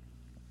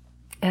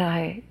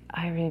 And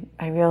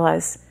I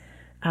realized,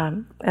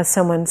 as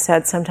someone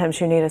said, sometimes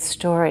you need a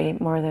story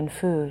more than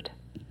food.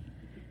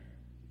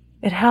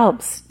 It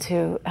helps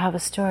to have a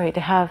story,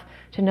 to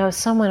know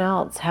someone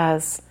else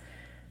has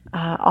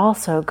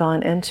also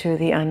gone into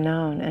the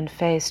unknown and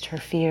faced her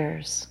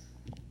fears.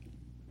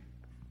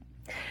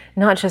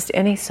 Not just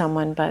any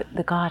someone, but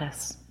the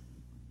goddess.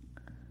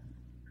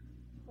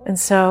 And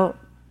so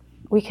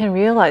we can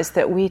realize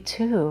that we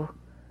too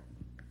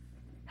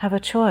have a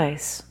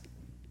choice.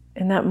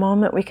 In that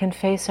moment we can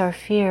face our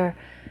fear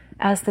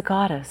as the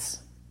goddess.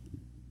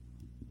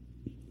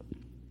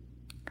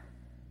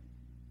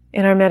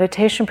 In our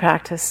meditation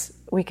practice,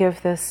 we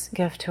give this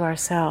gift to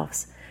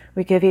ourselves.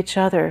 We give each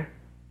other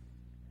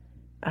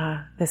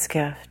this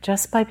gift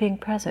just by being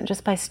present,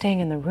 just by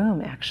staying in the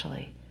room,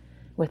 actually,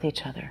 with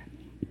each other.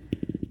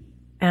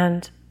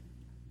 And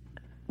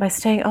by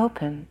staying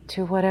open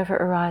to whatever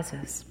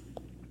arises,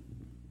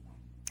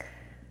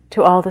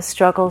 to all the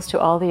struggles, to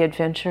all the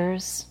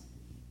adventures.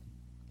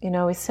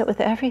 We sit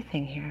with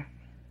everything here.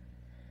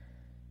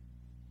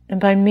 And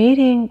by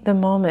meeting the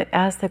moment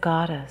as the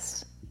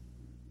goddess,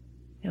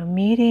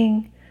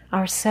 meeting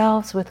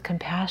ourselves with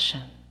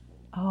compassion.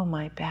 Oh,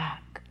 my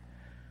back.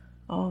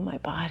 Oh, my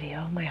body.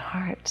 Oh, my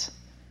heart.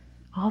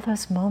 All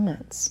those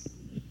moments.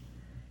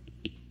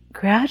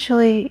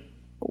 Gradually,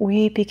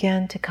 we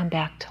begin to come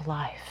back to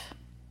life.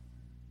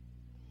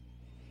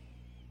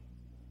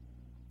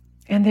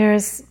 And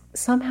there's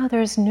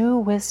new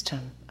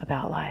wisdom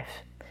about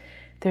life.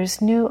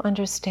 There's new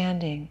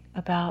understanding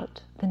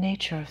about the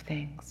nature of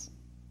things.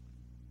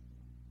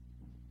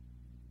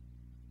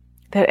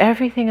 That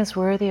everything is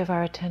worthy of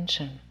our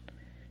attention,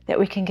 that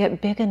we can get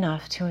big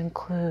enough to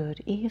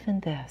include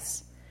even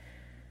this,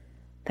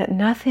 that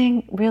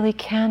nothing really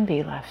can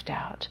be left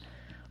out,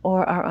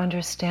 or our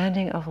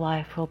understanding of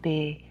life will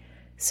be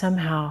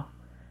somehow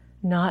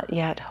not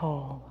yet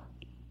whole.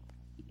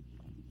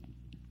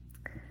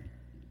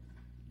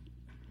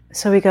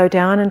 So we go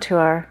down into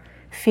our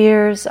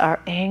fears,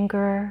 our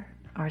anger,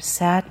 our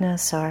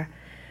sadness, our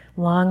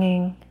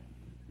longing.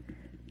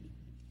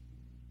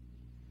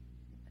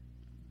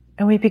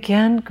 And we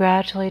begin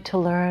gradually to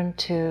learn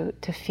to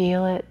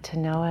feel it, to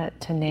know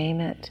it, to name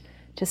it,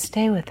 to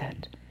stay with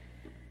it.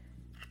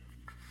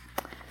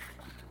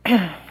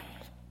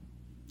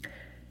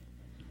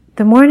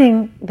 The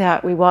morning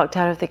that we walked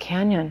out of the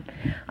canyon,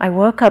 I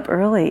woke up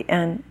early,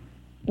 and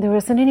there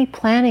wasn't any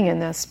planning in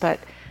this, but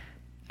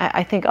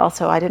I think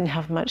also I didn't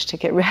have much to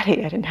get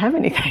ready. I didn't have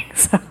anything.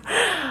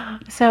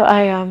 So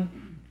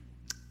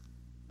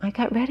I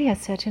got ready. I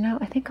said,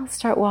 I think I'll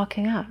start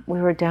walking up.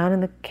 We were down in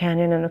the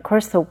canyon, and of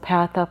course the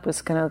path up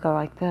was going to go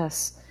like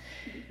this.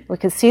 We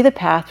could see the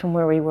path from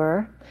where we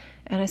were,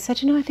 and I said,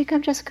 I think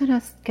I'm just going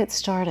to get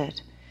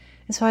started.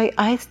 And so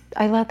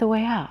I led the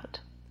way out.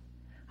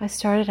 I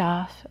started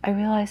off. I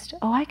realized,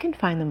 I can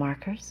find the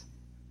markers.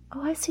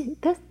 I see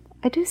this.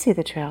 I do see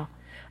the trail.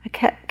 I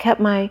kept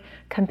my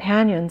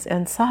companions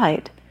in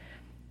sight,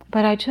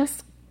 but I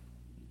just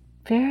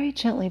very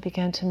gently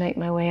began to make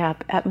my way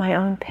up at my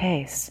own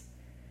pace.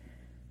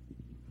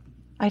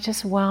 I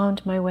just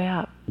wound my way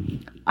up.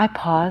 I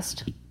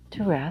paused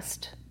to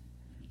rest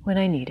when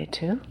I needed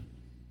to.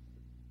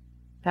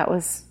 That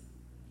was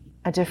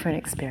a different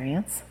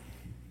experience.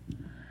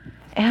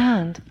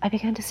 And I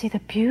began to see the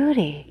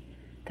beauty,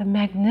 the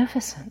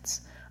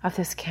magnificence of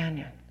this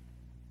canyon.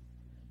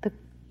 The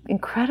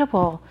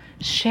incredible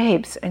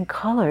shapes and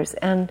colors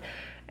and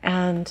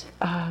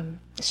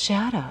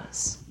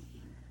shadows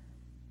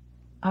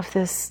of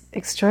this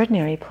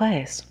extraordinary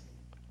place.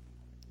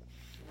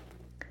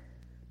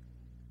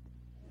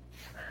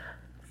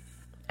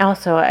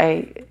 Also,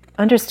 I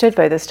understood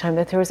by this time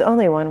that there was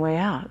only one way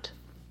out,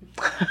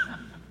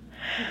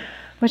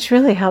 which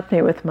really helped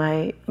me with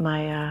my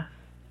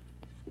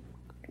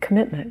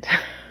commitment.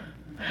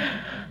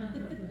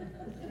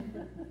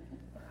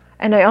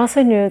 And I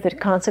also knew the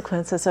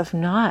consequences of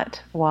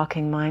not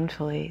walking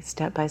mindfully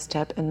step by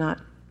step and not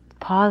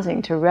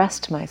pausing to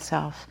rest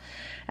myself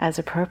as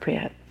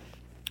appropriate.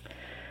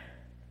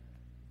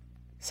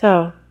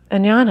 So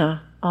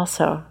Inanna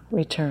also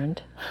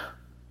returned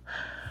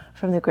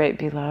from the great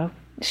below.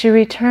 She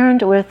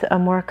returned with a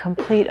more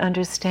complete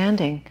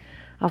understanding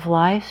of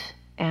life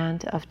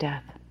and of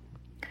death.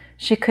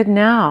 She could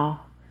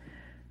now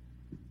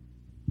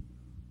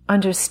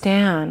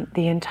understand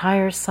the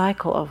entire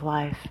cycle of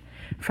life,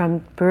 from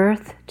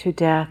birth to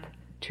death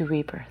to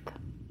rebirth.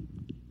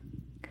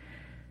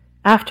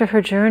 After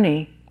her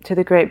journey to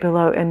the great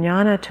below,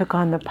 Inanna took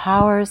on the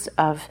powers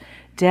of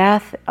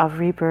death, of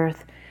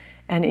rebirth,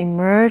 and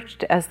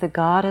emerged as the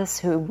goddess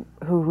who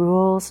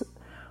rules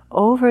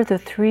over the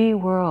three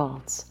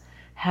worlds,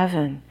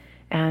 heaven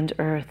and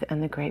earth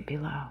and the great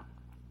below.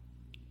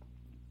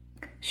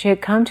 She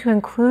had come to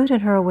include in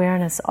her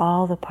awareness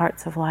all the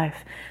parts of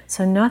life,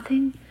 so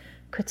nothing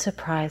could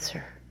surprise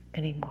her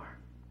anymore.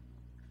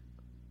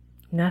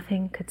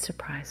 Nothing could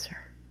surprise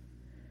her.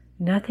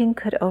 Nothing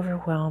could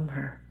overwhelm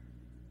her.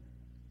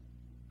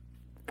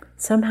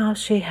 Somehow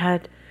she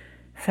had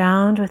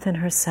found within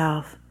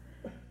herself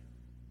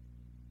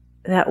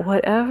that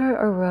whatever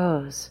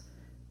arose,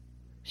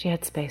 she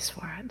had space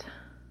for it.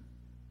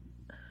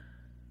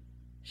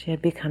 She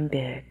had become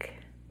big.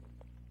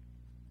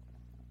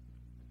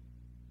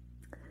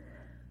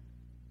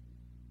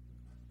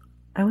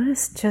 I want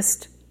to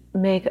just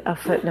make a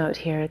footnote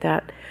here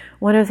that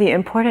one of the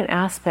important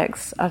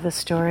aspects of the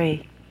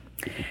story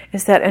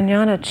is that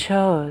Inanna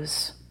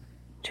chose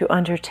to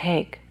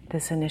undertake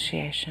this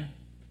initiation.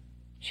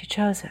 She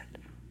chose it.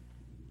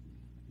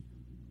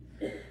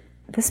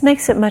 This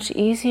makes it much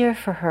easier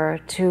for her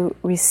to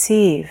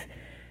receive,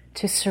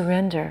 to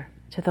surrender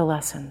to the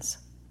lessons,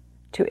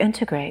 to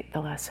integrate the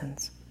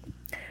lessons.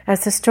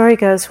 As the story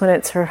goes, when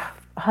it's her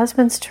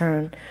husband's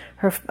turn,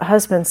 her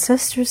husband's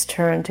sister's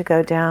turn to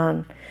go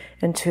down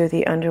into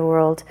the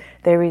underworld,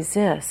 they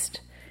resist,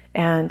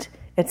 and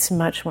it's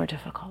much more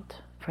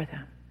difficult for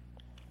them.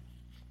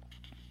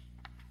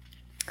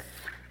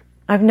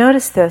 I've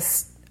noticed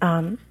this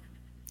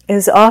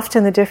is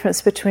often the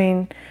difference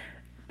between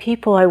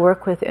people I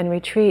work with in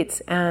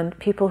retreats and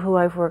people who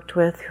I've worked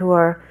with who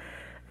are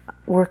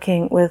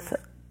working with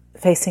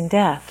facing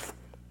death.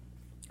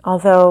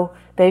 Although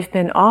they've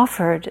been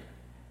offered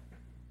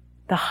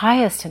the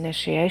highest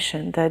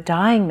initiation, the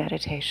dying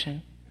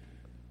meditation,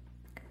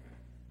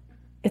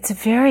 it's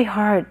very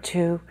hard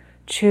to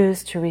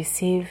choose to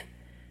receive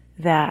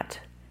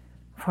that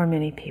for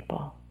many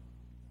people.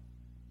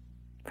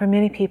 For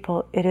many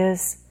people it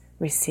is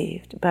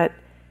received, but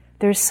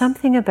there's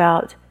something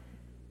about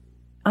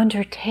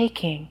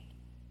undertaking,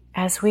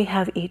 as we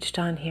have each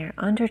done here,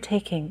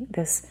 undertaking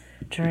this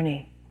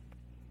journey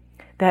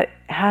that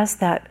has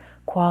that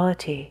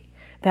quality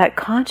that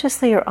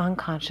consciously or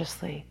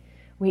unconsciously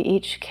we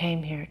each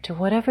came here. To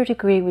whatever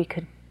degree we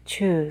could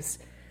choose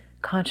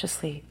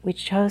consciously, we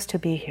chose to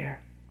be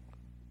here.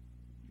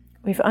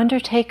 We've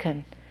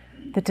undertaken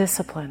the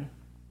discipline,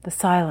 the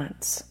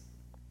silence,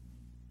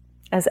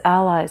 as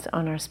allies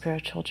on our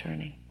spiritual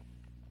journey.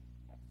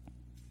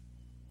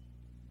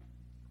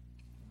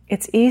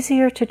 It's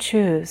easier to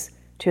choose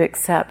to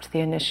accept the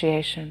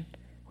initiation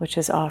which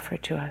is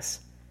offered to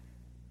us,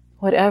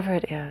 whatever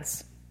it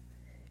is.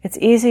 It's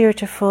easier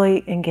to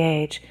fully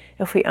engage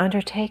if we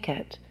undertake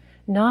it,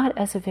 not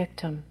as a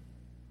victim,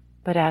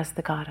 but as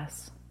the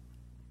goddess.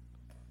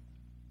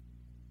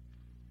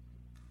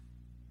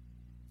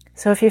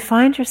 So if you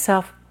find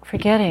yourself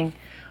forgetting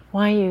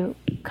why you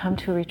come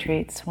to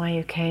retreats, why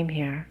you came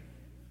here,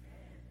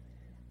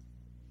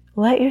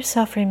 let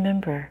yourself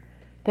remember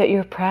that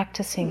you're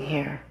practicing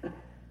here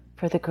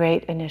for the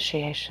great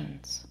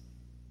initiations,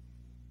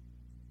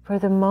 for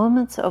the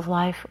moments of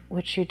life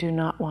which you do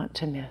not want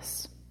to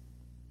miss,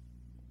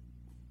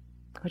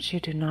 which you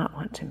do not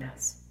want to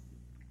miss.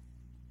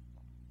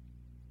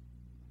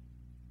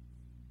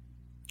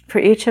 For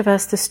each of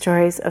us, the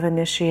stories of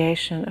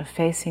initiation, of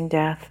facing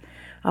death,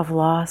 of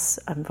loss,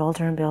 of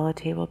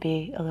vulnerability will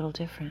be a little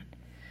different.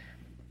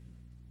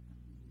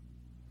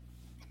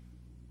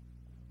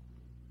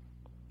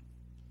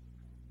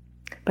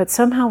 But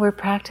somehow we're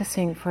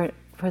practicing for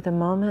the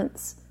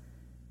moments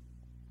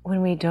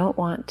when we don't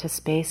want to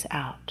space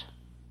out,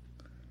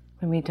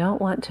 when we don't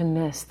want to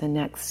miss the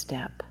next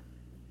step.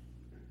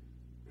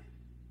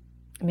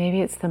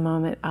 Maybe it's the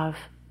moment of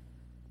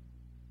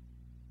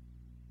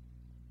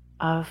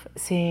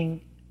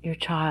seeing your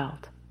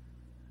child,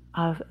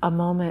 of a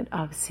moment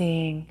of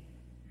seeing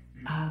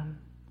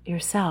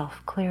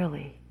yourself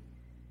clearly,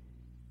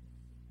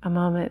 a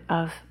moment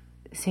of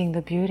seeing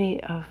the beauty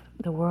of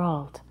the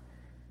world,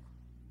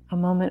 a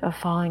moment of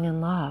falling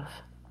in love,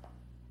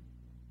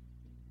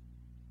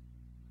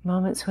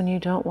 moments when you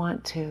don't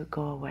want to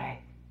go away.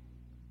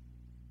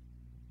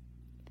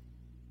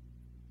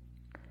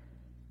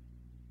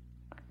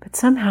 But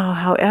somehow,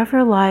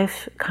 however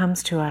life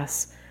comes to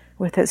us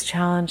with its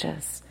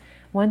challenges,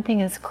 one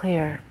thing is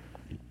clear,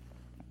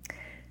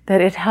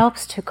 that it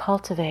helps to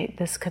cultivate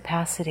this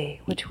capacity,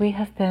 which we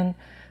have been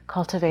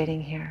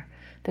cultivating here,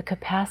 the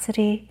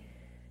capacity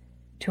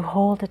to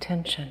hold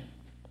attention,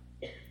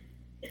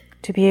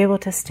 to be able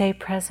to stay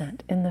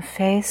present in the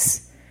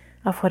face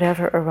of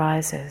whatever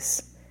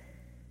arises,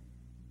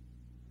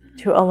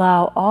 to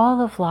allow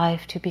all of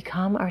life to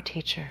become our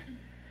teacher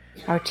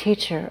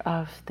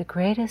of the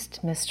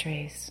greatest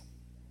mysteries,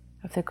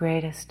 of the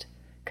greatest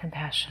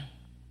compassion.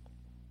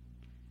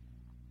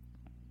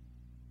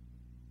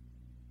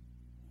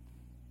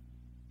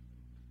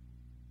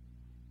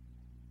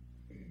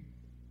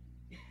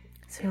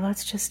 So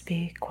let's just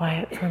be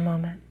quiet for a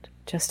moment,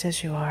 just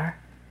as you are.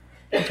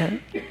 You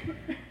don't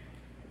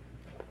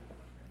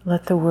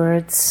let the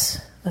words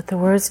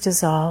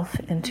dissolve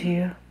into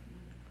you.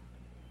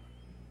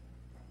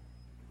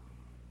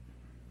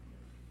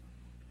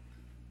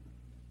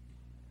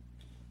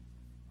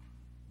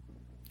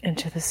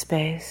 Into the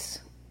space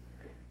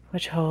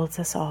which holds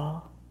us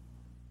all.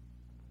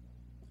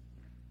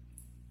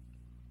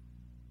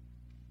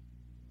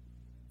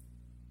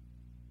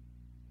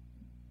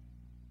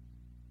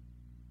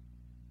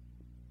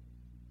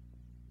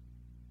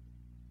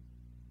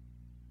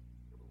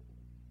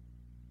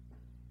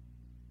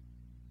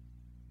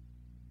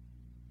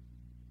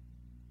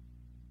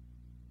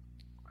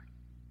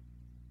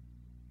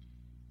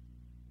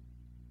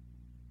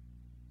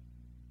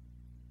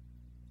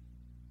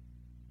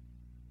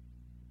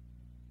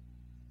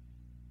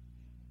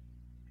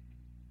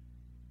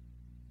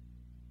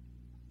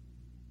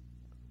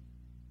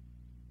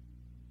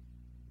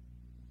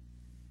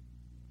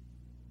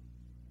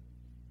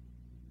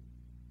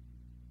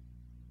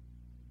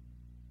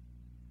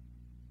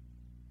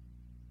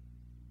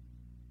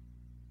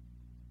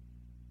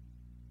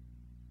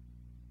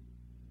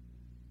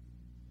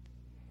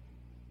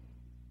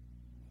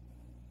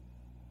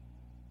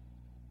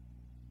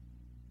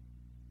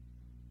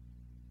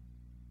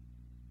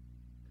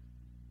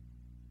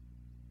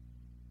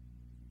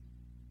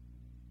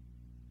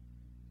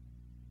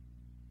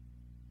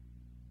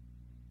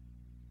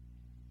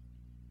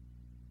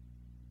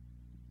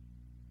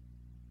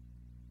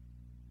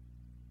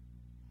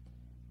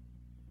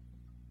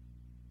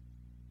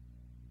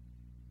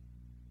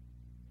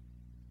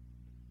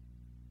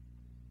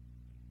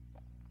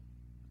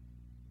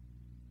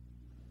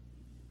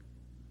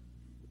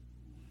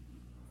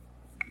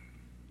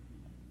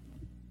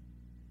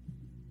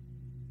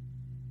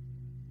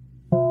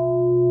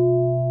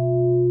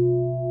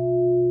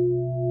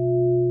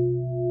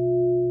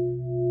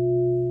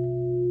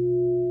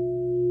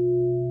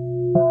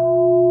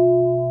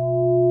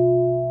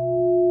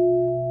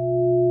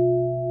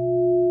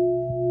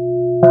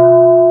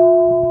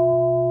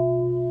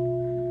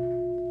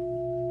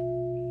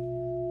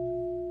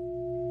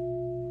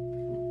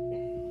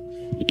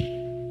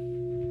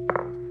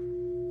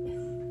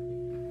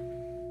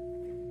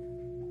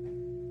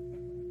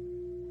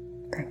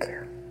 Thank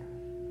you.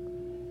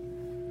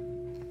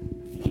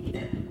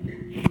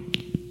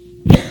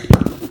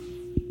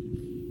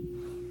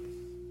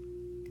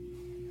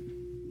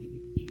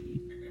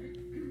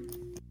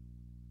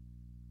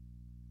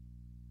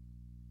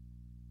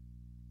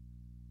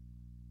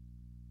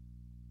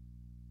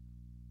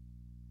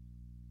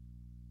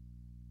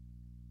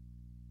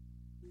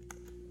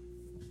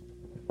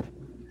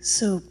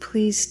 So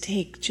please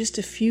take just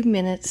a few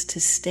minutes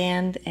to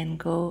stand and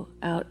go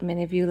out.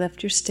 Many of you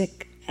left your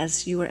stick,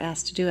 as you were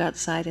asked to do,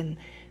 outside, and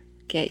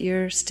get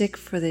your stick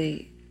for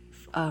the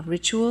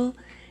ritual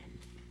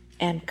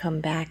and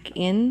come back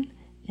in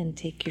and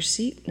take your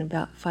seat. In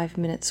about 5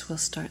 minutes, we'll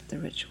start the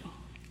ritual.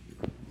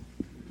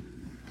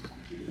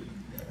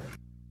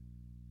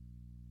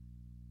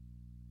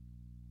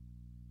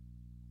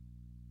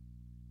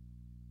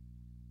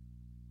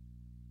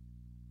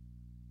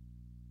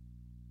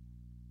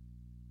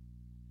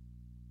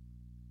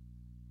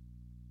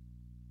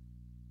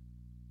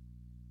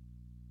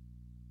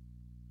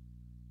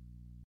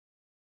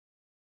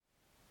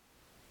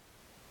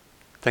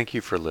 Thank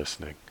you for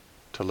listening.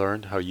 To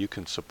learn how you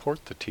can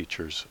support the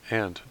teachers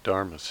and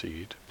Dharma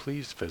Seed,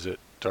 please visit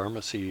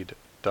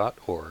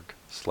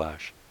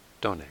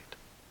dharmaseed.org/donate.